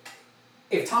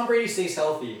if Tom Brady stays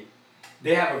healthy,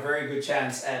 they have a very good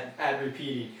chance at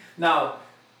repeating. Now,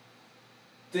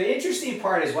 the interesting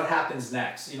part is what happens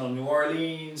next. New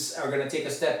Orleans are going to take a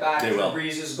step back. Drew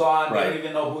Brees is gone. Right. They don't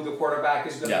even know who the quarterback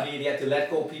is going to be. They have to let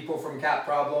go people from cap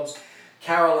problems.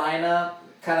 Carolina,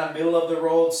 kind of middle of the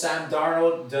road. Sam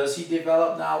Darnold, does he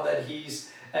develop now that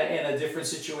he's in a different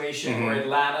situation? Or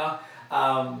Atlanta?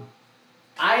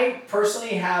 I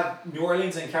personally have New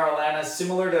Orleans and Carolina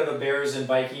similar to the Bears and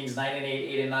Vikings,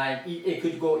 9-8, 8-9. It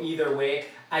could go either way.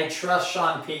 I trust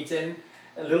Sean Payton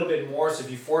a little bit more, so if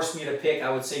you force me to pick,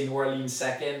 I would say New Orleans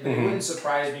second, but it wouldn't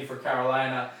surprise me for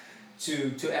Carolina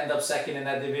to end up second in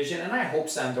that division, and I hope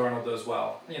Sam Darnold does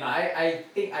well. I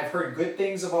think I've heard good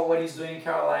things about what he's doing in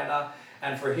Carolina,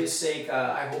 and for his sake,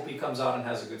 I hope he comes out and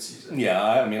has a good season. Yeah,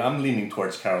 I mean, I'm leaning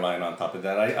towards Carolina on top of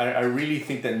that. I really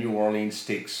think that New Orleans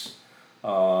takes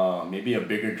maybe a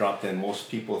bigger drop than most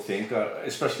people think,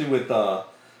 especially with the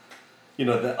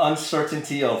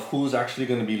uncertainty of who's actually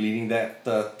going to be leading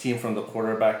that team from the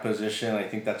quarterback position. I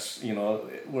think that's,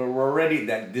 we're already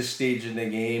at this stage in the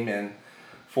game, and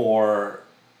for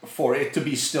it to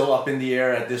be still up in the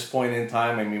air at this point in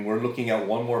time, I mean, we're looking at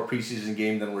one more preseason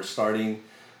game than we're starting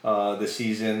the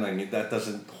season. I mean, that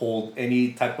doesn't hold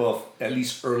any type of, at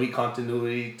least early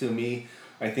continuity to me.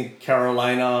 I think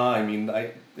Carolina, I mean,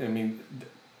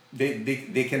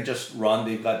 They can just run.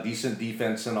 They've got decent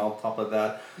defense, and on top of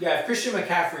that, if Christian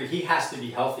McCaffrey, he has to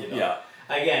be healthy though. Yeah.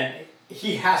 Again,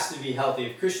 he has to be healthy.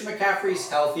 If Christian McCaffrey's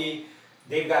healthy,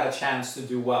 they've got a chance to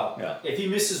do well. Yeah. If he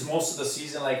misses most of the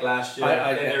season like last year,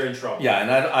 then they're in trouble. Yeah,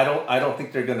 and I don't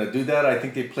think they're gonna do that. I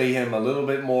think they play him a little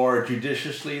bit more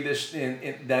judiciously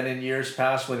than in years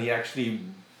past, when he actually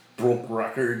broke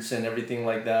records and everything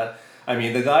like that. I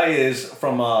mean, the guy is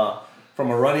from a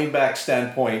running back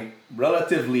standpoint,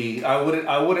 relatively, I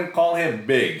wouldn't call him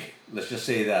big. Let's just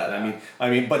say that. Yeah. I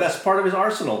mean, but that's part of his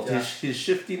arsenal. Yeah. His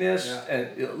shiftiness and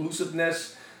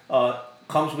elusiveness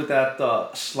comes with that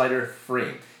slighter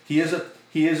frame. He is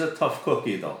a tough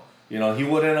cookie, though. He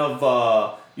wouldn't have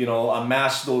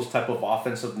amassed those type of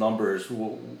offensive numbers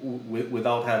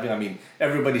without having. I mean,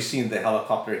 everybody's seen the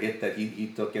helicopter hit that he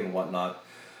took and whatnot.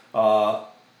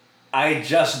 I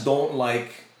just don't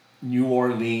like New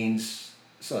Orleans.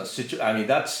 I mean,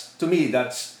 that's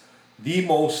the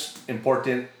most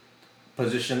important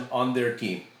position on their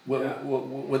team. Yeah.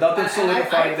 Without them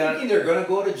solidifying I'm that. thinking they're going to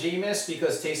go to Jameis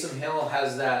because Taysom Hill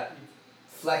has that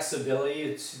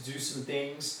flexibility to do some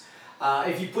things.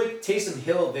 If you put Taysom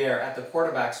Hill there at the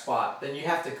quarterback spot, then you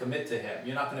have to commit to him.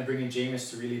 You're not going to bring in Jameis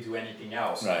to really do anything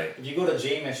else. Right. If you go to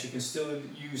Jameis, you can still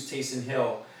use Taysom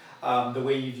Hill the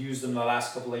way you've used them the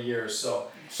last couple of years. So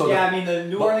yeah, I mean, the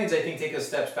New Orleans, I think, take a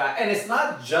step back. And it's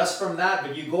not just from that,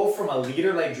 but you go from a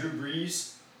leader like Drew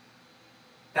Brees.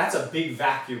 That's a big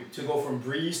vacuum to go from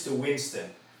Brees to Winston.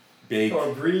 Big.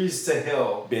 Or Brees to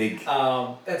Hill. Big.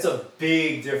 That's a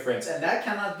big difference. And that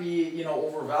cannot be,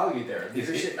 overvalued there.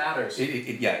 Leadership matters.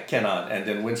 It cannot. And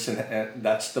then Winston,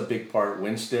 that's the big part.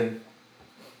 Winston.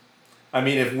 I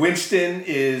mean, if Winston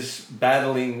is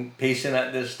battling Payson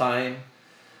at this time,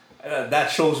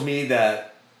 that shows me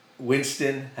that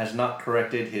Winston has not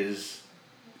corrected his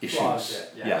issues.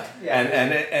 Yeah.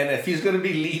 And if he's going to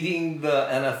be leading the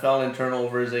NFL in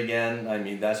turnovers again, I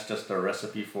mean, that's just a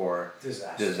recipe for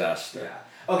disaster.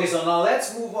 Yeah. Okay, so now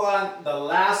let's move on. The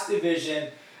last division,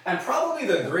 and probably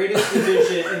the greatest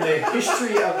division in the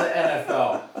history of the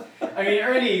NFL. I mean,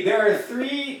 Ernie, there are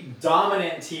three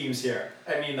dominant teams here.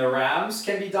 I mean, the Rams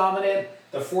can be dominant.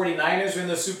 The 49ers win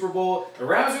the Super Bowl. The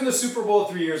Rams win the Super Bowl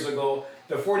 3 years ago.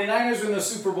 The 49ers win the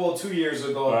Super Bowl 2 years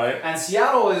ago. Right. And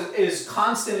Seattle is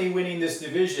constantly winning this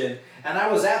division. And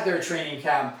I was at their training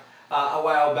camp a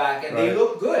while back, and they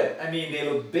look good. I mean, they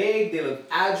look big. They look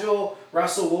agile.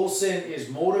 Russell Wilson is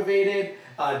motivated.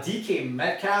 DK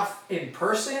Metcalf in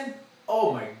person,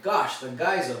 oh my gosh, the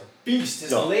guy's a beast.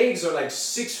 His legs are like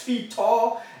 6 feet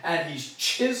tall, and he's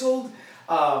chiseled.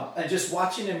 And just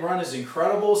watching him run is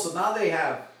incredible. So now they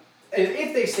have,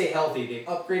 if they stay healthy, they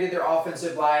upgraded their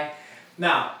offensive line.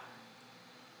 Now,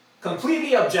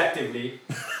 completely objectively,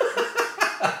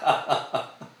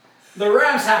 the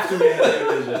Rams have to win the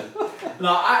division.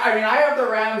 No, I mean, I have the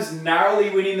Rams narrowly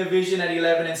winning the division at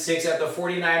 11-6, at the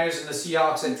 49ers and the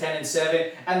Seahawks at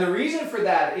 10-7. And the reason for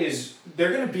that is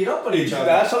they're going to beat up on each other.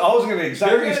 That's what I was going to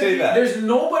exactly say that. There's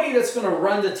nobody that's going to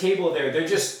run the table there. They're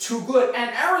just too good. And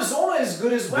Arizona is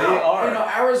good as well. They are.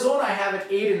 Arizona I have at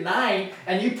 8-9,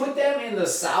 and you put them in the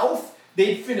South,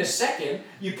 they'd finish second.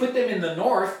 You put them in the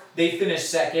North, they'd finish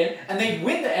second, and they'd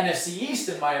win the NFC East,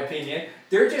 in my opinion.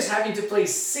 They're just having to play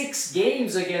 6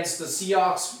 games against the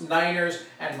Seahawks, Niners,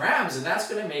 and Rams, and that's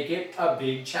going to make it a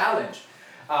big challenge.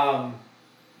 How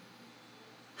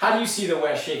do you see the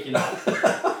West shaking out?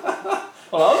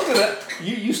 Well, I was gonna.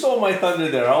 You stole my thunder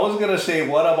there. I was gonna say,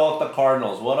 what about the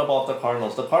Cardinals? What about the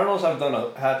Cardinals? The Cardinals have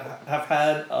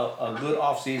had a good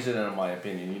offseason, in my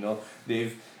opinion.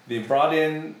 They brought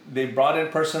in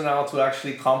personnel to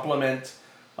actually complement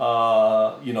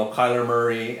Kyler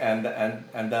Murray and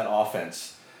that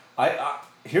offense.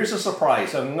 Here's a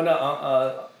surprise. I'm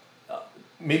gonna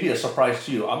maybe a surprise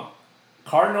to you.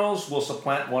 Cardinals will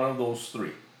supplant one of those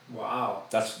 3. Wow.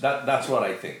 That's what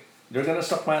I think. They're gonna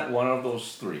supplant one of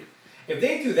those 3. If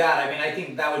they do that, I mean, I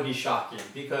think that would be shocking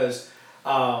because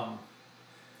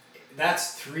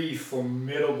that's 3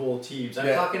 formidable teams. I'm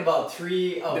talking about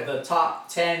 3 of the top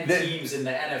 10 teams in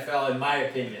the NFL, in my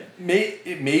opinion.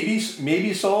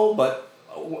 Maybe so, but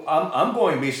I'm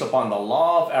going based upon the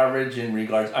law of average in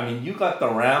regards. I mean, you got the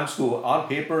Rams, who on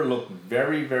paper look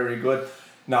very, very good.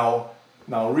 Now,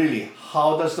 really,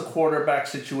 how does the quarterback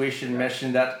situation mesh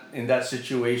in that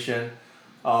situation?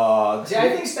 I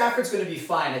think Stafford's going to be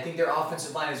fine. I think their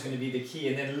offensive line is going to be the key.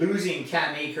 And then losing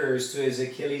Cam Akers to his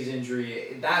Achilles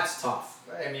injury, that's tough.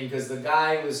 I mean, because the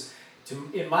guy was,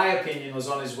 in my opinion, was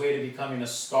on his way to becoming a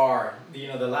star.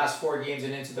 The last 4 games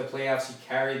and into the playoffs, he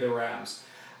carried the Rams.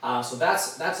 So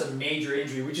that's a major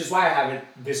injury, which is why I have it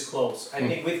this close. I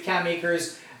think with Cam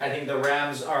Akers, I think the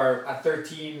Rams are a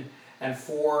 13-4,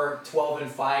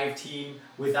 12-5 team.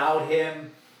 Without him,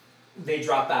 they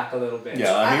drop back a little bit. Yeah,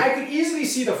 so I could easily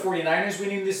see the 49ers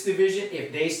winning this division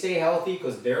if they stay healthy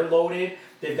because they're loaded.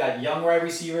 They've got young wide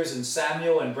receivers in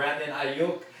Samuel and Brandon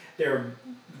Ayuk.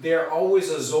 They're always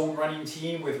a zone running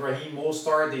team with Raheem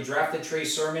Mostert. They drafted Trey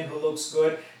Sermon, who looks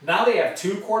good. Now they have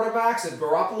 2 quarterbacks. If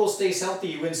Garoppolo stays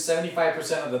healthy, he wins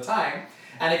 75% of the time.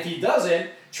 And if he doesn't,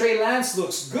 Trey Lance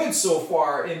looks good so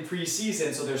far in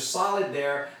preseason. So they're solid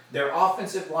there. Their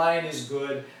offensive line is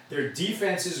good. Their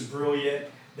defense is brilliant.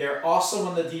 They're awesome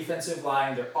on the defensive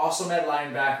line. They're awesome at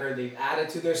linebacker. They've added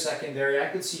to their secondary. I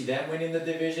could see them winning the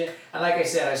division. And like I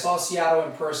said, I saw Seattle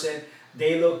in person.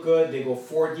 They look good. They go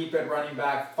 4 deep at running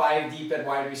back, 5 deep at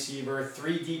wide receiver,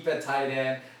 3 deep at tight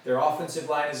end. Their offensive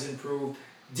line is improved.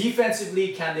 Defensively,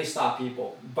 can they stop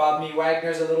people? Bobby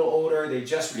Wagner's a little older. They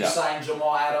just re-signed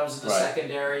Jamal Adams in the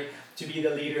secondary to be the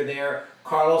leader there.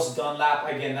 Carlos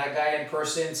Dunlap, again, that guy in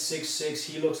person, 6'6",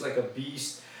 he looks like a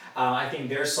beast. I think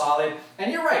they're solid.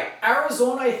 And you're right.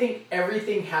 Arizona, I think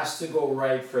everything has to go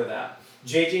right for them.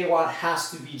 J.J. Watt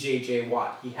has to be J.J.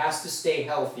 Watt. He has to stay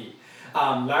healthy.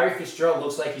 Larry Fitzgerald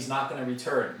looks like he's not going to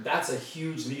return. That's a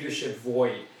huge leadership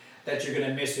void that you're going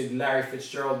to miss with Larry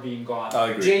Fitzgerald being gone. I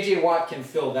agree. J.J. Watt can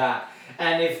fill that.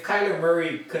 And if Kyler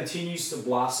Murray continues to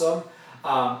blossom,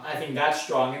 I think that's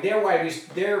strong. And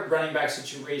their running back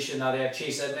situation, now they have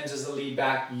Chase Edmonds as the lead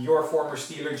back, your former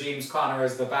Steeler James Conner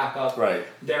as the backup. Right.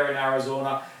 There in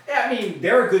Arizona. Yeah, I mean,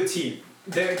 they're a good team.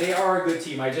 They are a good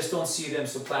team. I just don't see them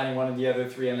supplanting one of the other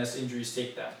three unless injuries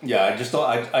take them. Yeah, I just don't.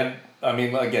 I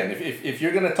mean, again, if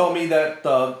you're gonna tell me that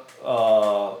the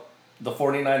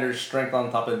 49ers' strength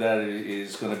on top of that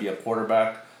is gonna be a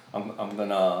quarterback, I'm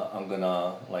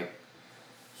gonna like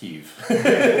heave.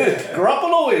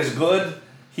 Garoppolo is good.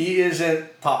 He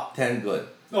isn't top 10 good.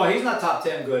 No, he's not top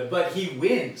 10 good, but he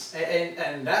wins.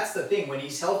 And that's the thing. When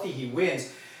he's healthy, he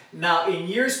wins. Now, in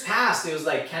years past, it was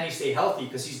like, can he stay healthy?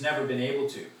 Because he's never been able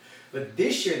to. But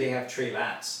this year, they have Trey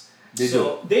Lance.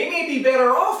 They may be better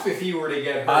off if he were to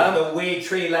get hurt, the way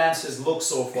Trey Lance has looked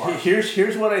so far.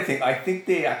 Here's what I think. I think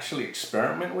they actually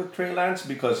experiment with Trey Lance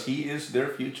because he is their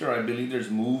future. I believe there's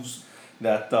moves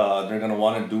that they're going to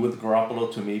want to do with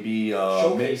Garoppolo to maybe...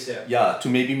 showcase him. Yeah, to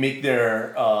maybe make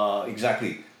their...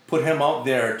 exactly. Put him out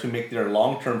there to make their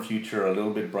long-term future a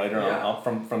little bit brighter out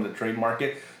from the trade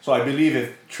market. So I believe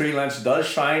if Trey Lance does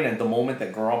shine and the moment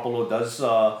that Garoppolo does,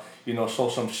 show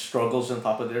some struggles on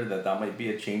top of there, that might be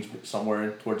a change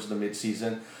somewhere towards the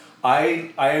midseason.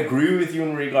 I agree with you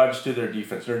in regards to their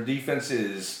defense. Their defense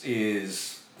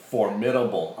is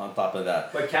formidable on top of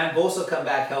that. But can Bosa come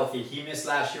back healthy? He missed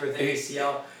last year with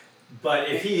ACL. But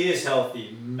if he is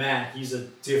healthy, man, he's a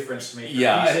difference maker.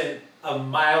 Yeah. He's a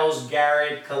Myles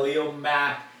Garrett, Khalil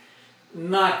Mack,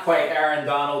 not quite Aaron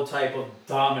Donald type of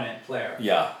dominant player.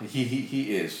 Yeah,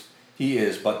 he is. He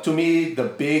is. But to me, the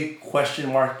big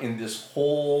question mark in this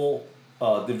whole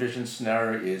division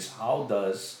scenario is how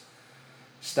does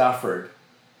Stafford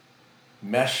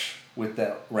mesh with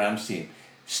the Rams team?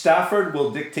 Stafford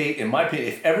will dictate, in my opinion,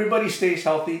 if everybody stays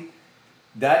healthy,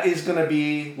 that is going to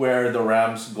be where the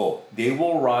Rams go. They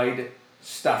will ride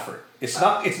Stafford. It's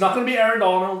not going to be Aaron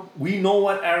Donald. We know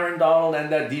what Aaron Donald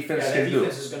and that defense can do. Yeah,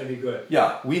 defense is going to be good.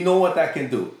 Yeah, we know what that can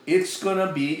do. It's going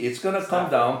to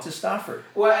come down to Stafford.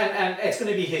 Well, and it's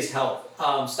going to be his health.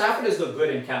 Stafford has looked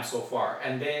good in camp so far,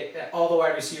 and all the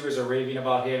wide receivers are raving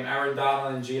about him. Aaron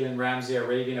Donald and Jalen Ramsey are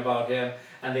raving about him,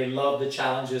 and they love the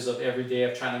challenges of every day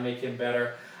of trying to make him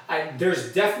better.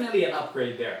 There's definitely an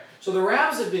upgrade there. So the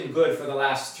Rams have been good for the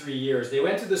last 3 years. They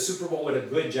went to the Super Bowl with a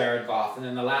good Jared Goff, and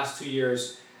in the last 2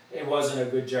 years, it wasn't a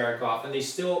good Jared Goff. And they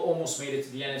still almost made it to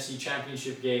the NFC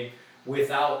Championship game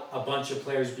without a bunch of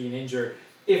players being injured.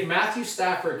 If Matthew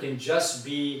Stafford can just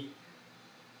be...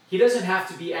 He doesn't have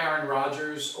to be Aaron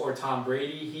Rodgers or Tom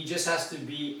Brady. He just has to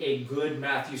be a good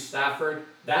Matthew Stafford.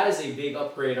 That is a big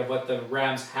upgrade of what the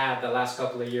Rams had the last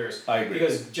couple of years. I agree.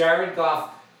 Because Jared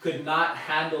Goff could not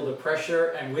handle the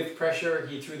pressure, and with pressure,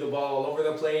 he threw the ball all over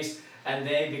the place, and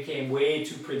they became way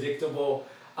too predictable.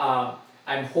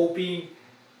 I'm hoping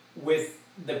with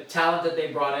the talent that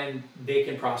they brought in, they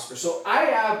can prosper. So I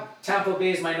have Tampa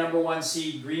Bay as my number 1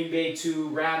 seed, Green Bay 2,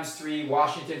 Rams 3,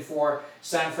 Washington 4,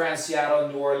 San Fran, Seattle,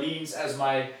 New Orleans as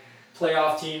my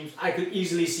playoff teams. I could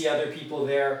easily see other people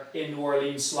there in New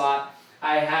Orleans slot.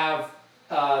 I have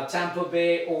Tampa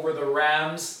Bay over the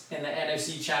Rams in the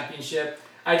NFC Championship.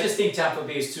 I just think Tampa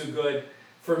Bay is too good.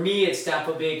 For me, it's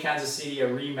Tampa Bay, Kansas City, a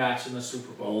rematch in the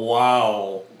Super Bowl.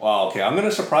 Wow. Okay, I'm going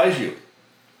to surprise you.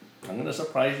 On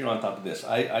top of this.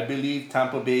 I believe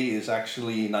Tampa Bay is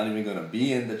actually not even going to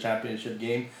be in the championship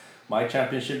game. My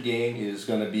championship game is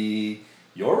going to be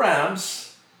your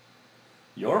Rams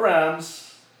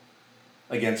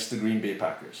against the Green Bay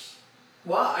Packers.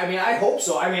 Well, I mean, I hope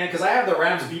so. I mean, because I have the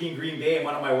Rams beating Green Bay in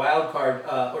one of my wild card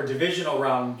or divisional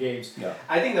round games. Yeah.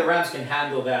 I think the Rams can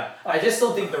handle that. I just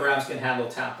don't think the Rams can handle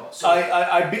Tampa. So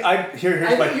I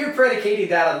think you're predicating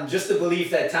that on just the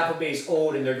belief that Tampa Bay is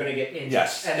old and they're going to get injured.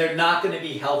 Yes. And they're not going to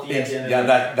be healthy at the end of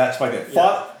the year. That's my thing.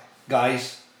 Yeah.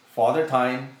 Guys, Father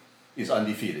Time is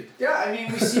undefeated. Yeah, I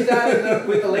mean, we see that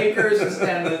with the Lakers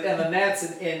and the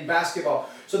Nets in basketball.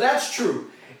 So that's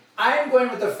true. I'm going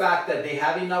with the fact that they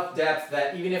have enough depth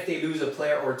that even if they lose a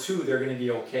player or two, they're going to be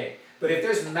okay. But if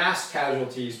there's mass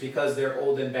casualties because they're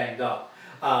old and banged up,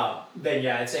 then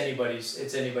yeah, it's anybody's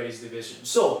division.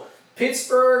 So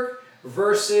Pittsburgh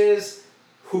versus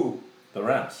who? The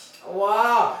Rams.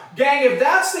 Wow. Gang, if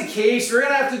that's the case, we're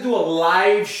going to have to do a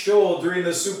live show during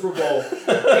the Super Bowl.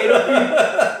 It'll be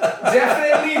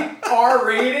definitely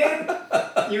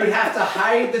R-rated. You would have to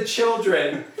hide the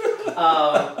children.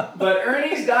 But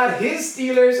Ernie's got his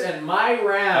Steelers and my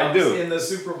Rams I do. in the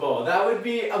Super Bowl. That would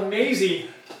be amazing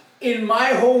in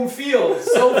my home field,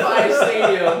 SoFi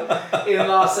Stadium in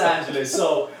Los Angeles.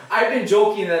 So I've been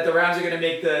joking that the Rams are going to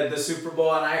make the Super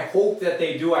Bowl, and I hope that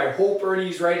they do. I hope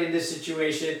Ernie's right in this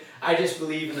situation. I just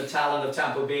believe in the talent of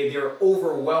Tampa Bay. They're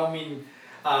overwhelming.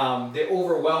 They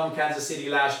overwhelmed Kansas City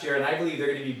last year, and I believe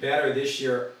they're going to be better this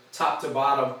year, top to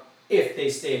bottom, if they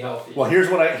stay healthy. Well, here's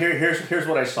what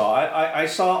I saw. I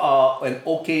saw an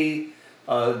okay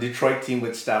Detroit team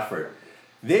with Stafford.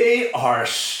 They are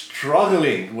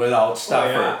struggling without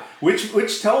Stafford,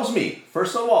 which tells me,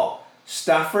 first of all,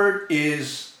 Stafford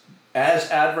is as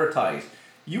advertised.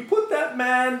 You put that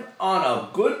man on a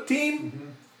good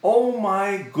team, oh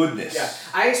my goodness. Yeah,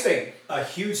 I expect a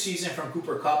huge season from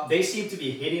Cooper Kupp. They seem to be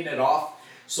hitting it off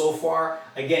so far.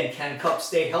 Again, can Kupp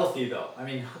stay healthy though? I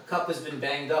mean, Kupp has been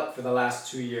banged up for the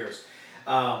last 2 years.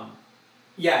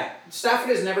 Stafford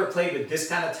has never played with this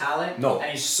kind of talent. No.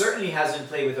 And he certainly hasn't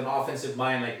played with an offensive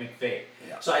mind like McVay.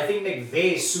 Yeah. So I think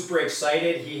McVay is super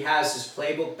excited. He has his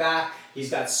playbook back.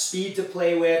 He's got speed to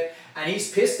play with. And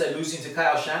he's pissed at losing to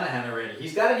Kyle Shanahan already.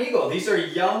 He's got an ego. These are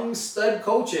young stud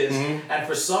coaches. And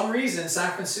for some reason,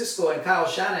 San Francisco and Kyle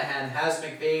Shanahan has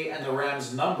McVay and the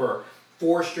Rams' number.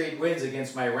 4 straight wins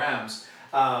against my Rams.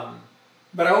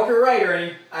 But I hope you're right,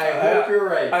 Ernie. I hope you're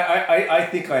right. I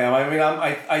think I am. I mean,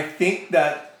 I think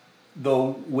that the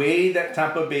way that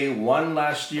Tampa Bay won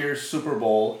last year's Super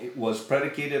Bowl, it was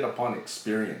predicated upon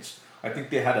experience. I think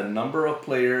they had a number of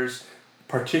players,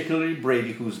 particularly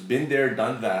Brady, who's been there,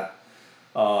 done that,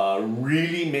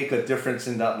 really make a difference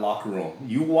in that locker room.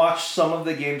 You watch some of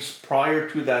the games prior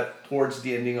to that, towards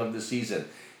the ending of the season.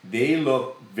 They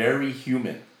look very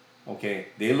human. Okay,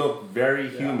 they look very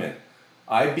human.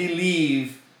 I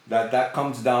believe that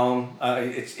comes down.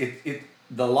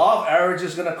 The law of average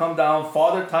is going to come down.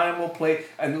 Father Time will play,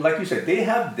 and like you said, they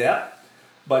have depth,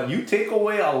 but you take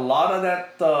away a lot of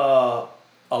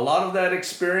that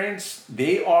experience.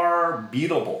 They are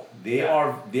beatable. They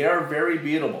are very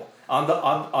beatable.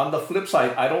 On the flip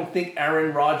side, I don't think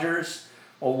Aaron Rodgers,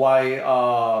 or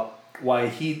why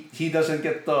he doesn't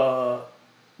get the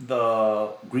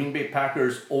Green Bay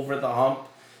Packers over the hump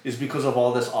is because of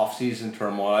all this offseason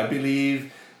turmoil. I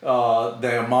believe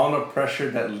the amount of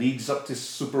pressure that leads up to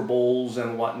Super Bowls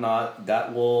and whatnot,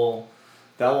 the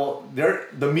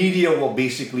media will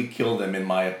basically kill them, in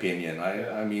my opinion.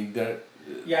 I mean,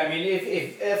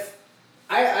 if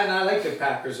I like the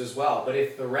Packers as well, but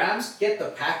if the Rams get the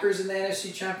Packers in the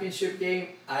NFC Championship game,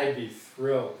 I'd be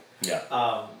thrilled. Yeah.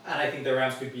 And I think the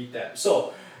Rams could beat them.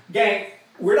 So, gang,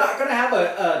 we're not going to have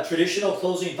a traditional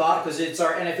closing thought because it's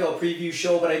our NFL preview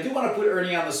show, but I do want to put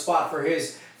Ernie on the spot for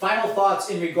his final thoughts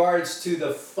in regards to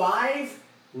the 5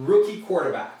 rookie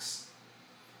quarterbacks.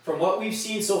 From what we've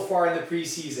seen so far in the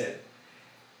preseason,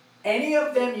 any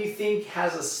of them you think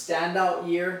has a standout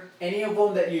year? Any of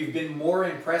them that you've been more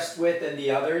impressed with than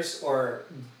the others? Or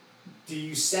do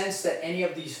you sense that any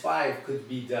of these 5 could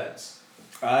be duds?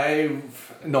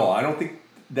 No, I don't think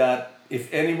that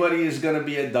if anybody is going to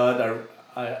be a dud,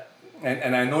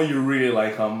 and I know you really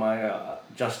like him.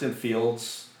 Justin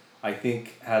Fields, I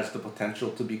think, has the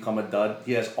potential to become a dud.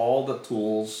 He has all the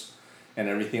tools and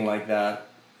everything like that.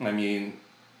 I mean,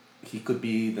 he could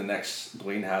be the next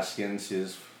Dwayne Haskins,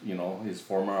 his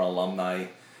former alumni.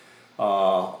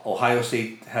 Ohio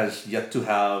State has yet to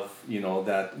have,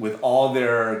 that with all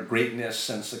their greatness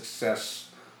and success,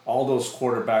 all those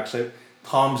quarterbacks.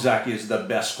 Tom Zach is the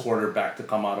best quarterback to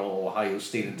come out of Ohio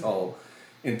State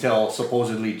until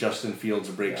supposedly Justin Fields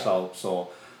breaks out. So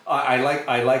I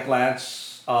like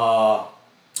Lance.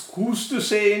 Who's to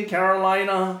say in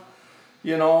Carolina,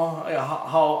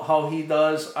 how he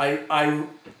does? I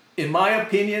in my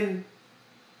opinion,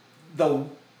 the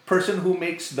person who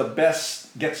gets the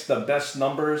best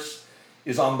numbers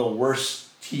is on the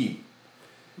worst team.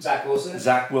 Zach Wilson?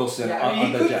 Zach Wilson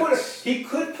on the Jets. He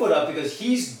could put up because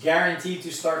he's guaranteed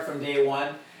to start from day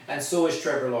one, and so is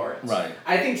Trevor Lawrence. Right.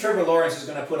 I think Trevor Lawrence is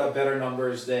going to put up better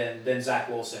numbers than Zach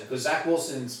Wilson because Zach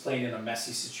Wilson's playing in a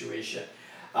messy situation.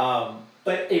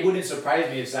 But it wouldn't surprise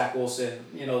me if Zach Wilson,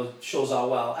 shows out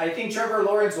well. I think Trevor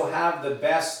Lawrence will have the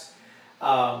best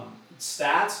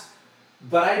stats,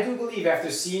 but I do believe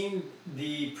after seeing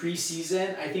the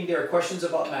preseason, I think there are questions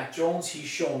about Mac Jones. He's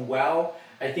shown well.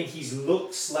 I think he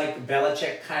looks like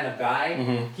Belichick kind of guy.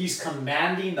 Mm-hmm. He's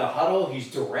commanding the huddle.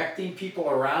 He's directing people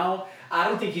around. I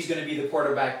don't think he's going to be the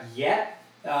quarterback yet,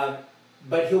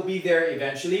 but he'll be there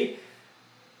eventually.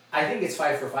 I think it's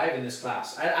 5 for 5 in this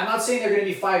class. I'm not saying they're going to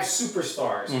be 5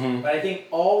 superstars, but I think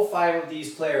all 5 of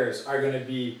these players are going to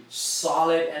be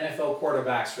solid NFL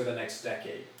quarterbacks for the next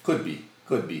decade. Could be.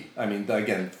 Could be. I mean,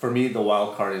 again, for me, the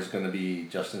wild card is going to be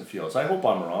Justin Fields. I hope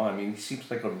I'm wrong. I mean, he seems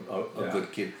like a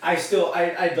good kid.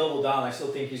 I double down. I still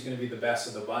think he's going to be the best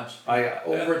of the bunch.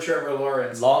 Over Trevor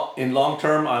Lawrence. In long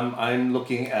term, I'm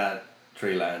looking at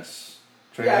Trey Lance.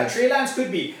 Trey Lance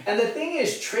could be. And the thing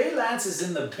is, Trey Lance is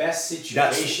in the best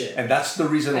situation. That's the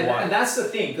reason why. And that's the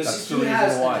thing, because he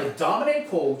has a dominant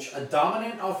coach, a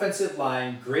dominant offensive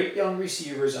line, great young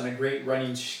receivers, and a great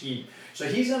running scheme. So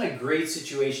he's in a great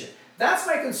situation. That's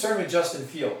my concern with Justin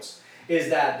Fields,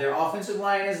 is that their offensive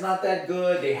line is not that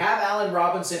good. They have Allen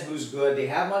Robinson, who's good. They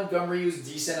have Montgomery, who's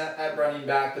decent at running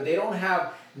back, but they don't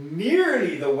have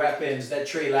nearly the weapons that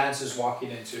Trey Lance is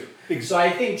walking into. So I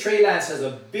think Trey Lance has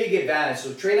a big advantage.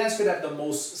 So Trey Lance could have the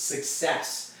most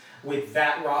success with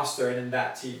that roster and in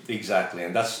that team. Exactly,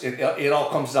 and that's it. It all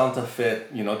comes down to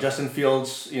fit. You know, Justin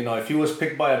Fields. You know, if he was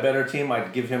picked by a better team,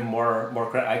 I'd give him more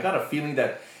credit. I got a feeling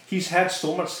that he's had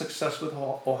so much success with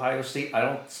Ohio State. I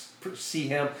don't see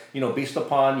him, based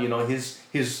upon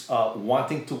his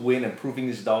wanting to win and proving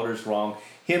his doubters wrong.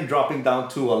 Him dropping down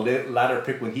to a latter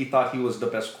pick when he thought he was the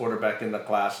best quarterback in the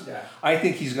class. Yeah. I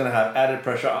think he's gonna have added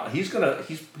pressure. He's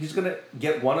gonna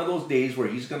get one of those days where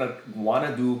he's gonna want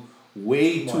to do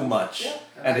way too much,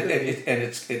 and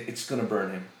it's gonna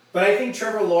burn him. But I think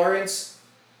Trevor Lawrence,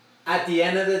 at the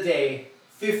end of the day,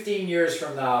 15 years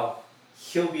from now,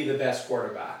 he'll be the best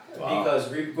quarterback. Wow. Because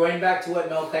going back to what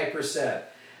Mel Kiper said,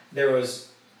 there was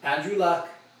Andrew Luck,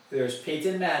 there's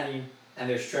Peyton Manning, and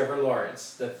there's Trevor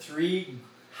Lawrence, the three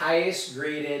highest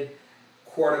graded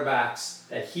quarterbacks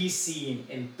that he's seen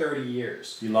in 30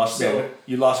 years. You lost me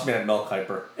at Mel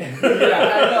Kiper.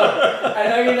 Yeah, I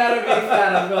know you're not a big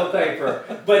fan of Mel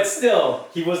Kiper, but still,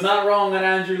 he was not wrong on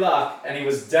Andrew Luck, and he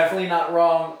was definitely not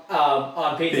wrong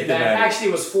on Peyton Manning. Actually,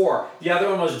 it was 4. The other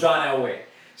one was John Elway.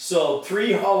 So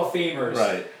 3 Hall of Famers.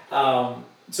 Right.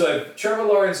 So if Trevor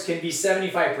Lawrence can be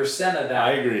 75% of that,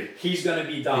 I agree. He's going to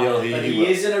be dominant. But he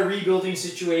is in a rebuilding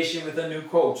situation with a new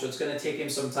coach, so it's going to take him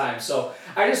some time. So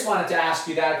I just wanted to ask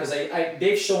you that because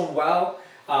they've shown well.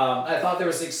 I thought there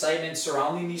was excitement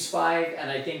surrounding these 5,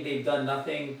 and I think they've done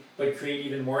nothing but create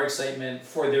even more excitement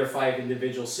for their 5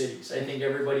 individual cities. I think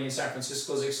everybody in San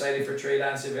Francisco is excited for Trey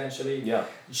Lance eventually. Yeah.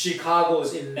 Chicago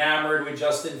is enamored with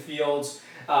Justin Fields.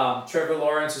 Trevor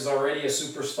Lawrence is already a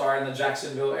superstar in the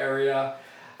Jacksonville area.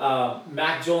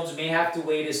 Mac Jones may have to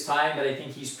wait his time, but I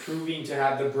think he's proving to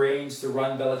have the brains to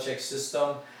run Belichick's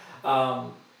system.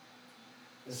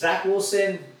 Zach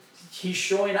Wilson, he's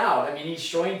showing out. I mean, he's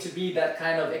showing to be that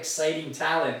kind of exciting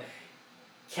talent.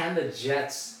 Can the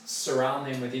Jets surround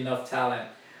him with enough talent,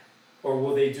 or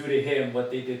will they do to him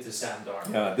what they did to Sam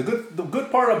Darnold? Yeah, the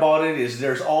good part about it is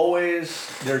there's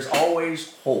always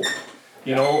hope.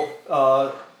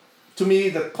 To me,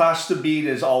 the class to beat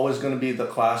is always going to be the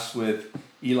class with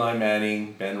Eli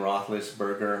Manning, Ben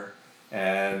Roethlisberger,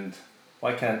 and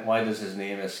why does his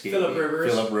name escape Phillip me?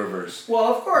 Rivers. Phillip Rivers. Well,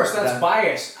 of course, that's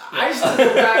biased. Yeah. I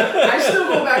still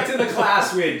go back to the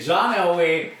class with John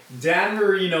Elway, Dan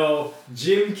Marino,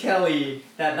 Jim Kelly,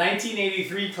 that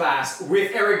 1983 class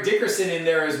with Eric Dickerson in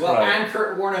there as well, right. And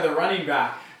Kurt Warner, the running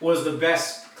back, was the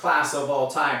best class of all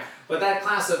time. But that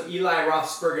class of Eli,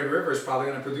 Roethlisberger, and Rivers is probably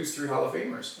going to produce 3 Hall of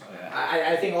Famers. Oh, yeah.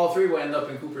 I think all 3 will end up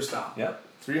in Cooperstown. Yep.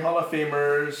 3 Hall of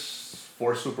Famers,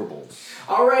 4 Super Bowls.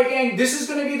 All right, gang. This is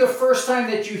going to be the first time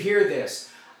that you hear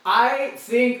this. I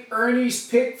think Ernie's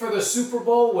pick for the Super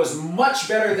Bowl was much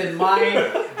better than mine.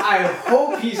 I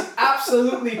hope he's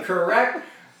absolutely correct.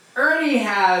 Ernie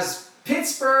has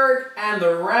Pittsburgh and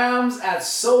the Rams at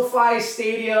SoFi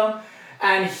Stadium.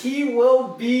 And he will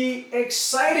be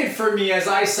excited for me as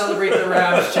I celebrate the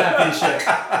Rams championship.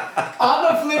 On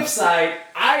the flip side,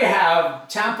 I have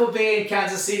Tampa Bay and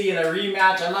Kansas City in a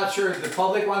rematch. I'm not sure if the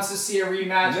public wants to see a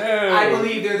rematch. No. I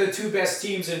believe they're the 2 best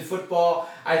teams in football.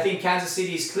 I think Kansas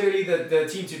City is clearly the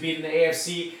team to beat in the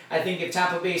AFC. I think if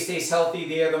Tampa Bay stays healthy,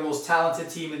 they are the most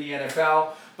talented team in the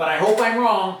NFL. But I hope I'm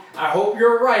wrong. I hope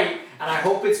you're right. And I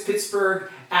hope it's Pittsburgh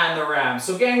and the Rams.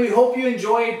 So, gang, we hope you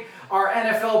enjoyed our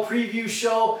NFL preview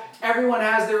show. Everyone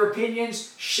has their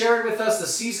opinions. Share it with us. The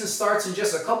season starts in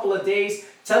just a couple of days.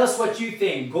 Tell us what you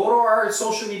think. Go to our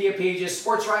social media pages,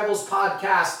 Sports Rivals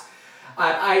Podcast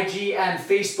at IG and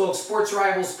Facebook, Sports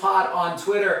Rivals Pod on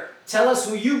Twitter. Tell us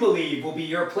who you believe will be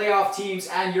your playoff teams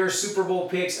and your Super Bowl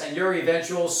picks and your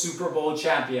eventual Super Bowl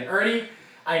champion. Ernie,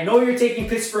 I know you're taking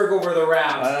Pittsburgh over the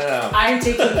Rams. I'm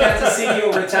taking Kansas City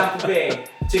over Tampa Bay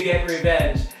to get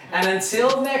revenge. And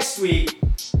until next week,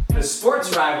 the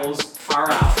Sports Rivals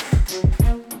are out.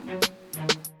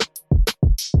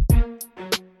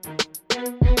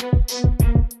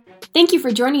 Thank you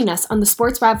for joining us on the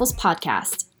Sports Rivals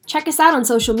podcast. check us out on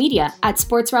social media at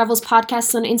Sports Rivals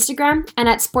Podcasts on Instagram and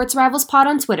at Sports Rivals Pod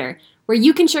on Twitter, where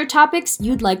you can share topics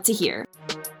you'd like to hear.